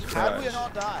up his crotch.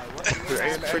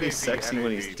 It's pretty sexy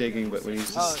when he's digging, but when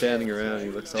he's just standing around, he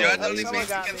looks all lazy.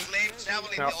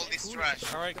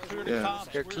 Yeah.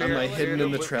 Am I hidden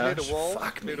in the trash?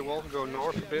 Fuck me. Go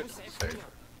north a bit.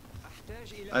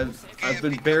 I've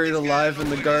been buried alive in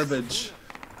the garbage.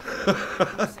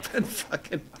 I've been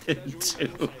fucking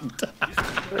entombed.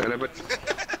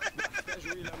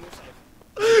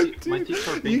 Dude,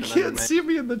 you can't see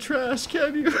me in the trash,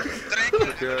 can you? I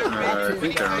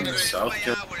think they're on the south.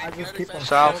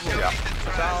 South, yeah.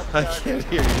 I can't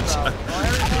hear you, John.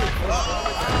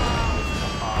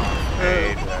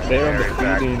 They're on the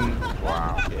feeding.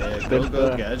 Wow. Yeah,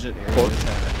 go gadget here. Come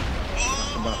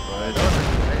on, right.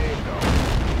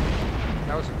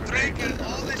 That was a great.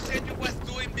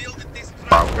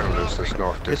 Wow, we're gonna lose this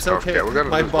north. It's okay. Yeah, we're gonna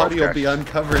my lose body will north be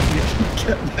uncovered. You can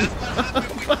get me.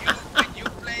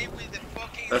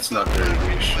 That's not very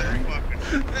reassuring.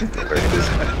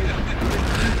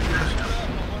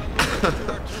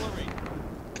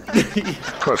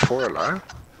 Got 4 alive?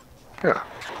 Yeah.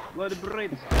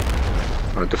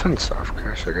 On a different south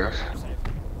cache, I guess.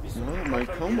 No, my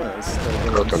coma is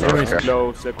still Go to north cache.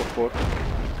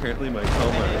 Apparently my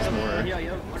coma is more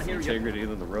integrity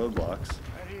than the roadblocks.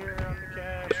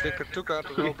 They took out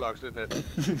the roadblocks, didn't it?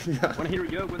 Yeah. Wanna hear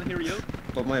you?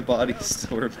 But my body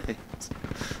still remains.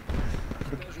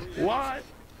 What?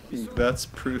 That's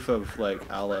proof of like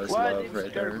Allah's love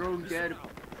right there.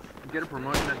 Get a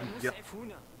promotion.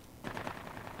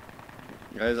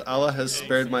 Guys, Allah has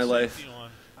spared my life.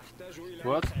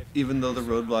 What? Even though the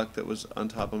roadblock that was on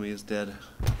top of me is dead.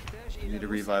 I need to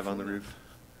revive on the roof.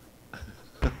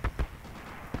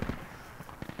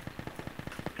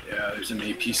 Yeah, there's an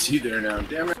APC there now.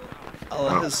 Damn it.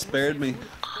 Allah has spared me.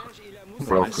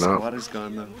 Well, My squad is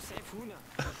gone though.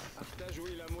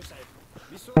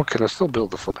 Oh, can I still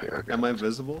build the full here? Am I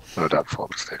visible? No, that fall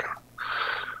mistaken.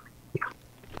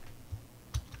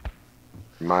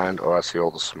 Mind? Oh, I see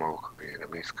all the smoke. The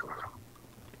enemies coming.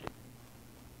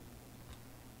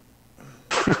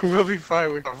 We'll be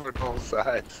fine. We covered all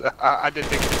sides. I did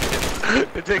think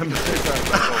they're taking the piss out of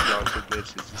my Roblox and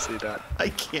bitches. You see that? I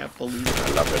can't believe it. I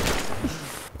love it.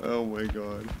 Oh my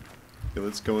god. Okay,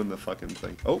 let's go in the fucking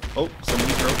thing. Oh,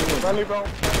 somebody's roping. Friendly rope.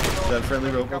 Is that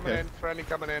friendly rope? Okay. Friendly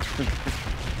coming in.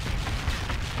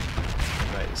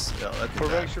 Nice. Yeah, look at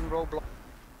Formation roadblock.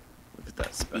 Look at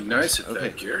that spec. Be nice if Okay.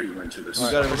 that Gary went to this.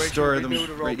 We gotta restore them. Renew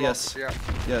the Right, yes. roadblocks, Yeah.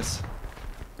 Yes.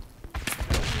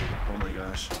 Oh my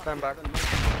gosh. Stand back.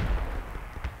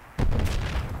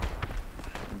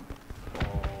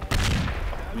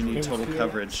 We need total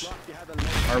coverage.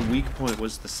 Our weak point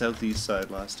was the southeast side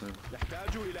last time.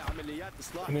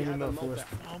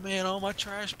 Oh man, all my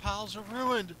trash piles are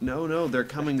ruined. No, they're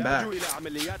coming back.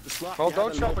 Oh,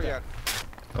 don't shop it yet.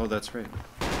 Oh, that's right.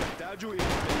 Someone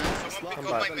pick up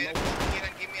my medical kit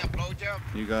and give me a blowjob.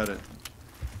 You got it.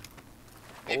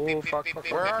 Oh, fuck.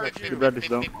 Where are you? The bed is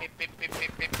down.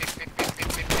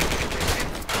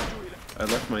 I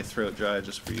left my throat dry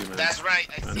just for you, man. That's right,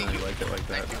 I I see know you. you like it like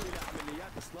that.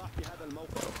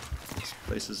 Whoa. This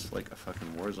place is like a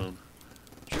fucking war zone.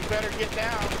 You better get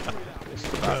down. It's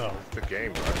the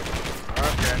game, right?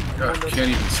 Okay. God, can't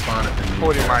even spawn at the new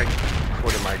 40 Mike.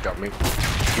 40 Mike got me.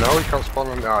 No, he can't spawn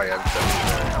on. Oh, yeah.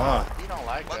 Ah, You don't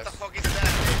like what the fuck is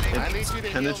that? I need it's you to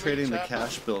penetrating heal me, the Chapo.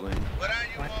 cash building. What are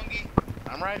you, Mongi?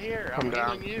 I'm right here. Come I'm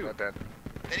down. healing you. Not dead.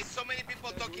 There is so many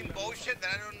people talking bullshit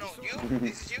that I don't know. You?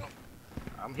 This is you?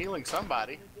 I'm healing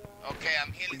somebody. Okay,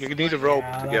 I'm healing You need a rope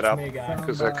to get up. me, guys.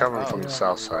 Because they're coming from the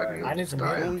south side. And I need some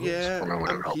die. Oh yeah, Spawn on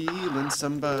with a I'm rope. healing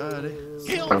somebody.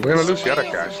 I'm gonna lose the other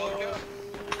guys.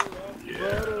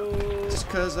 Just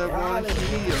cause I wanna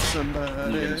heal You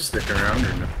somebody. gonna stick around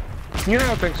or no?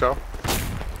 Yeah, I think so.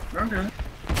 Okay.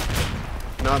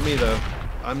 Not me though.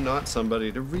 I'm not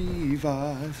somebody to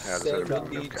revive. Yeah, there's other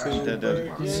people who guys.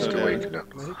 Dead. So Still dead. waking up.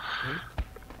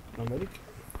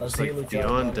 Let's It's see like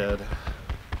beyond dead.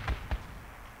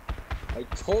 I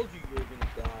told you were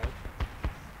gonna die.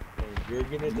 And you're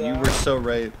gonna die. You were so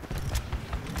right.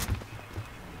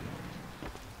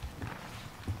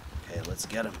 Okay, let's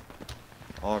get him.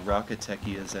 Oh, Rocket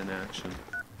Techie is in action.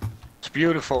 It's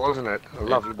beautiful, isn't it? I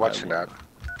love watching that.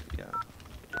 Yeah.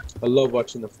 I love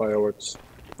watching the fireworks.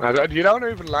 You don't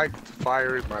even like to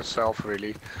fire it myself,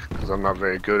 really, because I'm not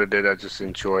very good at it. I just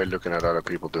enjoy looking at other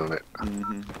people doing it.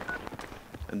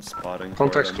 And spotting.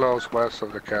 Context for them. close west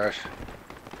of the cache.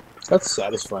 That's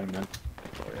satisfying, man.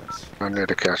 Oh yes. I'm near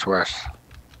the cache west.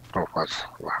 Oh, what?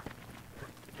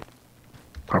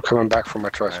 I'm coming back from my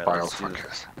trash Alright, piles. let's do Fuck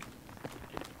this.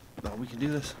 this. No, we can do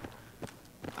this.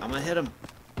 I'm gonna hit him.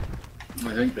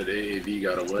 I think that AAV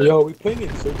got away. Yo, are we playing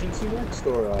Insurgency next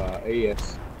or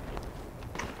AS?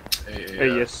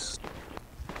 Yes.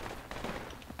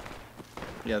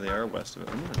 Yeah, they are west of it.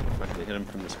 I'm gonna fucking hit him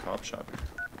from this cop shop here.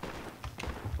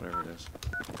 Whatever it is.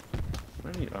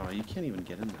 Where do you? Oh, you can't even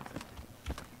get in that thing.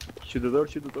 Shoot the door,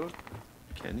 shoot the door.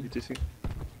 Can you? ETC.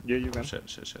 Yeah, you can.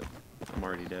 Shit. I'm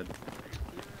already dead.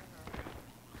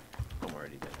 I'm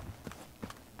already dead.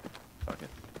 Fuck it.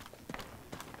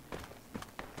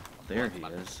 There he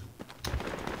is.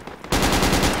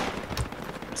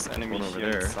 There's enemy One over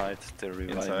here there. inside. They're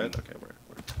reviving. Inside? Okay, where?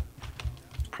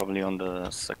 Probably on the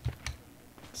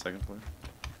Second floor?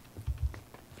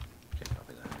 Okay,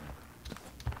 copy that.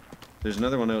 There's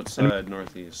another one outside,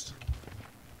 northeast.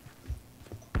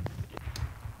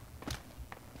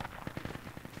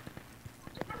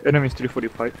 Enemies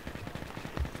 345.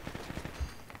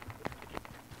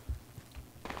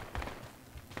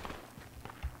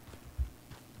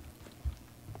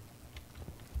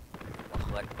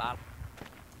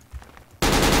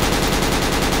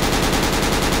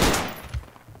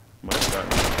 My God.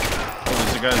 Oh,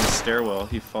 there's a guy in the stairwell.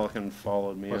 He fucking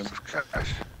followed me in. What's the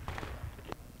cache?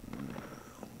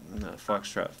 In that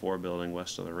Foxtrot 4 building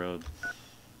west of the road.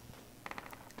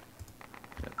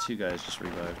 Got two guys just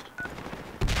revived.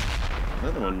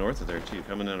 Another one north of there too,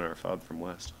 coming in our fob from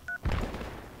west.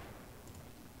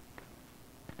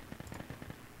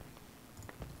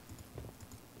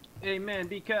 Hey man,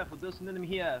 be careful, there's an enemy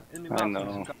here. Enemy I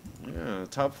marksman. know. Yeah,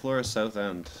 top floor, south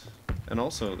end. And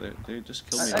also, they just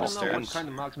killed me I on the don't know what stairs. kind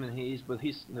of marksman he is, but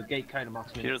he's the gate kind of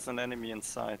marksman. Here's an enemy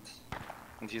inside.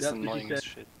 And he's That's what annoying she as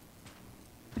said. shit.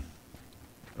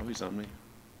 Oh, he's on me.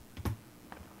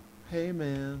 Hey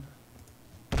man.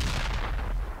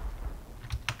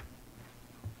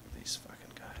 These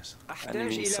fucking guys.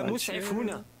 Enemy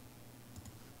inside.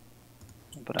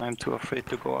 But I'm too afraid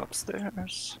to go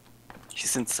upstairs.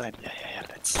 He's inside. Yeah,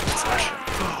 let's rush him.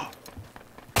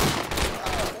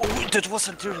 Oh, that was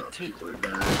a direct hit.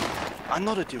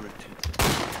 Another direct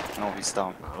hit. No, he's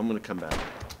down. I'm gonna come back.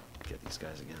 Get these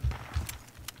guys again.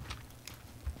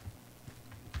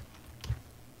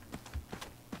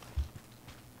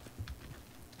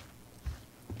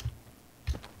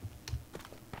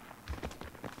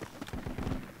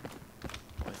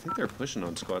 think they're pushing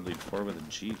on squad lead 4 with a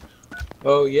Jeep.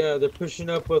 Oh yeah, they're pushing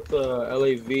up with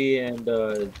LAV and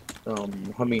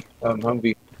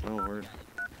Humvee. Oh word.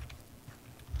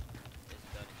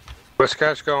 Where's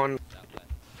Cash going?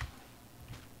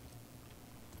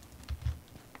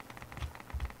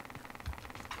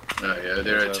 Oh yeah,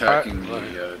 they're attacking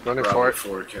the Bravo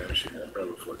 4 cache. Yeah,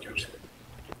 Bravo 4 cache.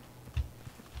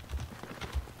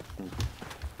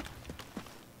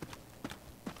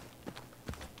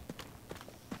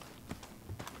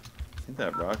 I think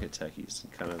that rocket techie's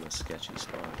kind of a sketchy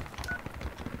spot.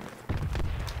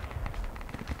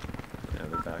 Yeah,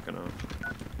 they're backing off.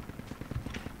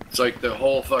 It's like the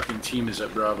whole fucking team is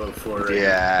at Bravo 4 right now.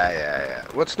 Yeah.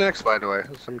 What's next, by the way?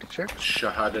 Somebody check.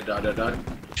 Shahada da da da.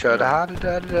 Shahada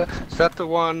da da. Is that the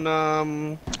one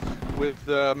with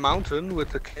the mountain,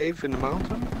 with the cave in the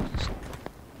mountain?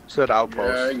 Is that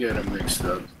outpost? Yeah, I get them mixed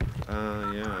up.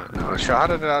 Yeah. No,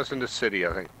 Shahada da is in the city,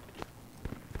 I think.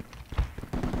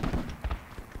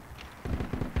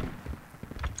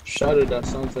 Shouted that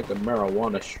sounds like a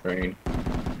marijuana strain.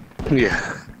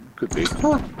 Yeah, could be.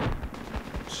 Shahada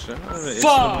is the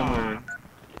one where...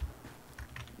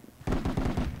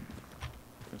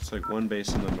 It's like one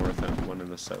base in the north end, one in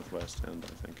the southwest end,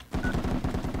 I think.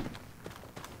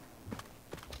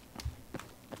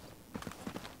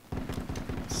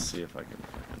 Let's see if I can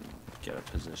get a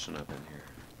position up in here.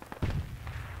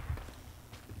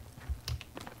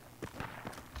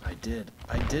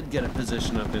 I did get a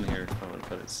position up in here,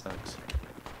 but it sucks.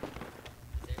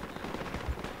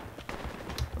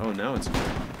 Oh, now it's good.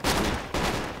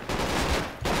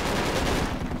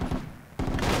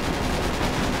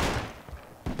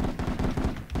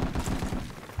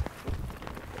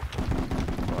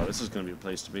 Wow, this is gonna be a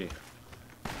place to be.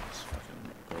 Just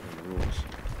fucking building the rules.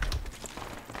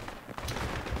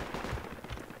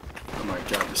 Oh my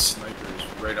god, the sniper is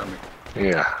right on the...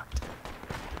 Yeah.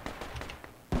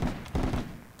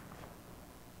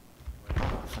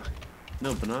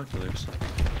 No binoculars.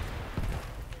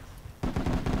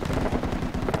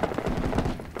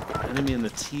 Enemy in the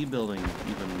T building,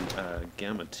 even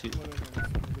Gamma 2.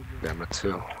 Gamma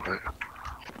 2. Right.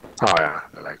 Oh yeah,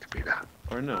 they like to be there.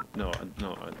 Or no,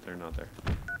 they're not there.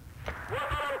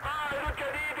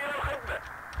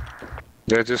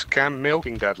 They're just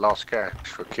milking that lost cache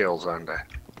for kills, aren't they?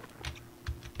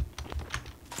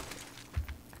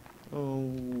 Oh,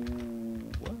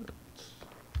 what?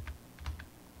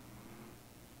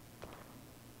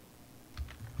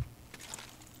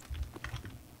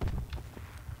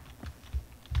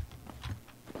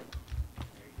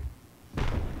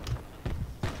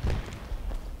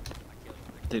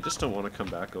 They just don't want to come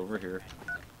back over here.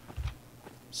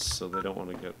 So they don't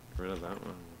want to get rid of that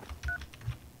one.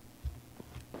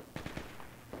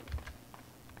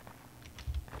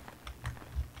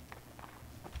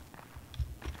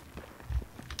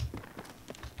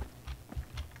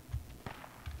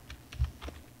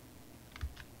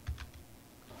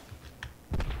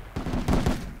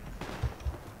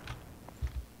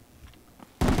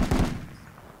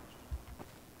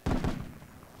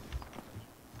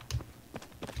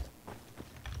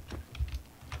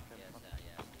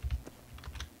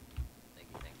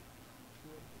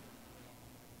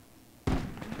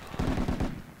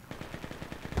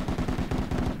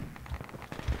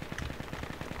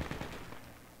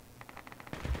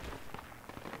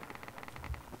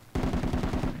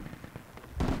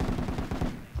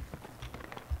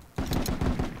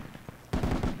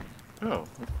 Oh,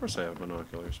 of course I have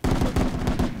binoculars.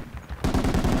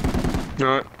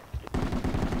 No.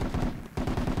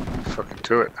 Fucking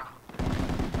to it.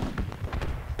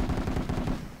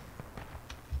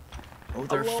 Oh,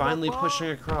 they're finally pushing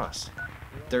across.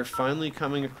 They're finally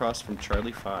coming across from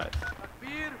Charlie 5.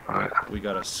 Right. We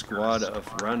got a squad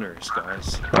of runners,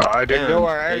 guys. I didn't know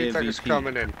our And air tank is AVP.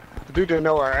 coming in. Dude, didn't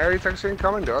know our air tank's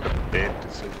incoming? The other bit.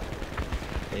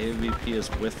 AVP is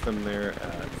with them there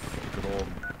at good old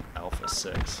Alpha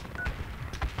 6.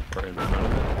 Or in front of it?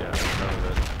 Yeah, in front of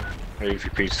it.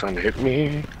 AVP's trying to hit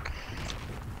me.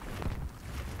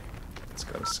 It's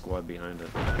got a squad behind it.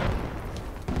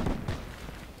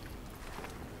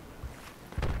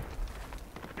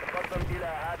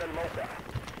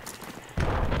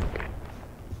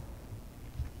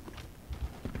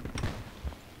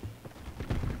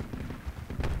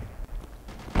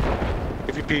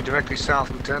 AVP directly south,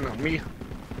 Lieutenant, of me.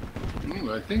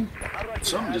 I think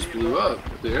something just blew up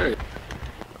the area.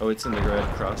 Oh, it's in the Red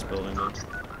Cross building now.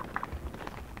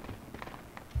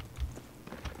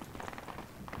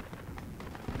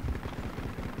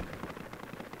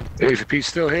 AVP's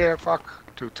still here, fuck.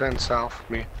 210 south,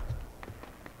 me.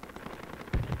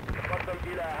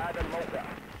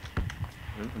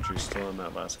 Infantry's still on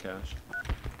that last cache.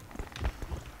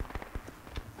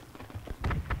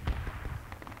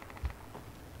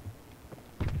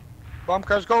 Bomb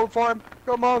car's going for him.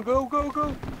 Come on, go, go,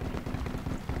 go.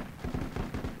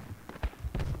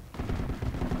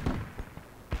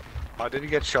 Oh, did he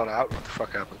get shot out? What the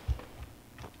fuck happened?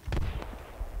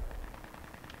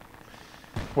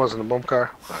 Wasn't a bomb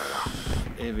car.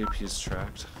 AVP's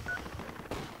tracked.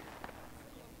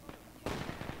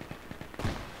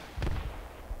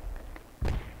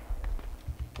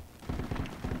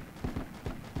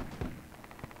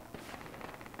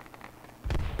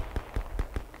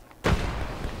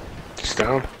 It's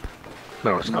down?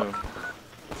 No, it's not.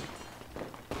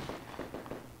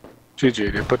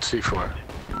 GG, they put C4.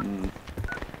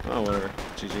 Oh, whatever.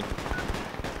 GG.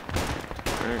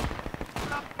 Alright.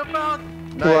 Come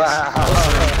on! Nice. Wow.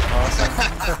 Awesome.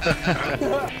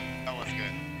 That was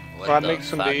good. Well, make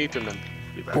some to eat and then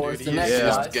be back. What's the next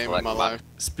guy? Game of my life.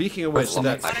 Speaking of which,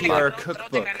 that PR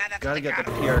cookbook. Gotta get the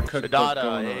PR cookbook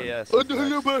going on.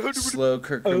 Slow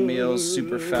cooker meals,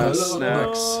 super fast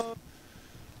snacks.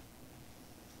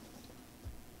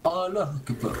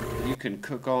 You can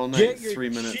cook all night, 3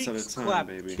 minutes at a time,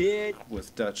 baby. Kid.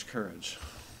 With Dutch courage.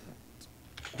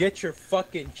 Get your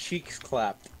fucking cheeks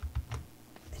clapped.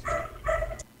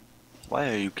 Why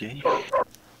are you gay? He's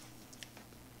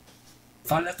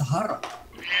not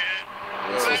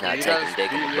taking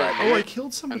dick in the butt. Oh, I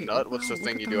killed somebody. And nut, what's the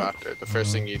thing you do after? The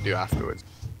first thing you do afterwards.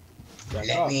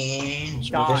 Let me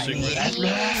But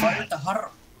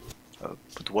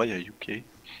why are you gay?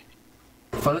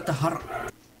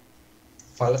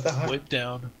 Wipe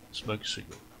down, smoke a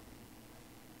cigarette.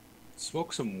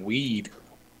 Smoke some weed.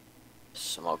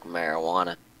 Smoke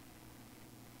marijuana.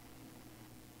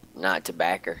 Not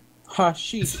tobacco.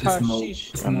 Hashish,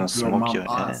 hashish. I'm gonna smoke your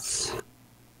ass.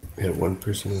 We had one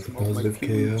person with a positive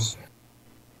KO.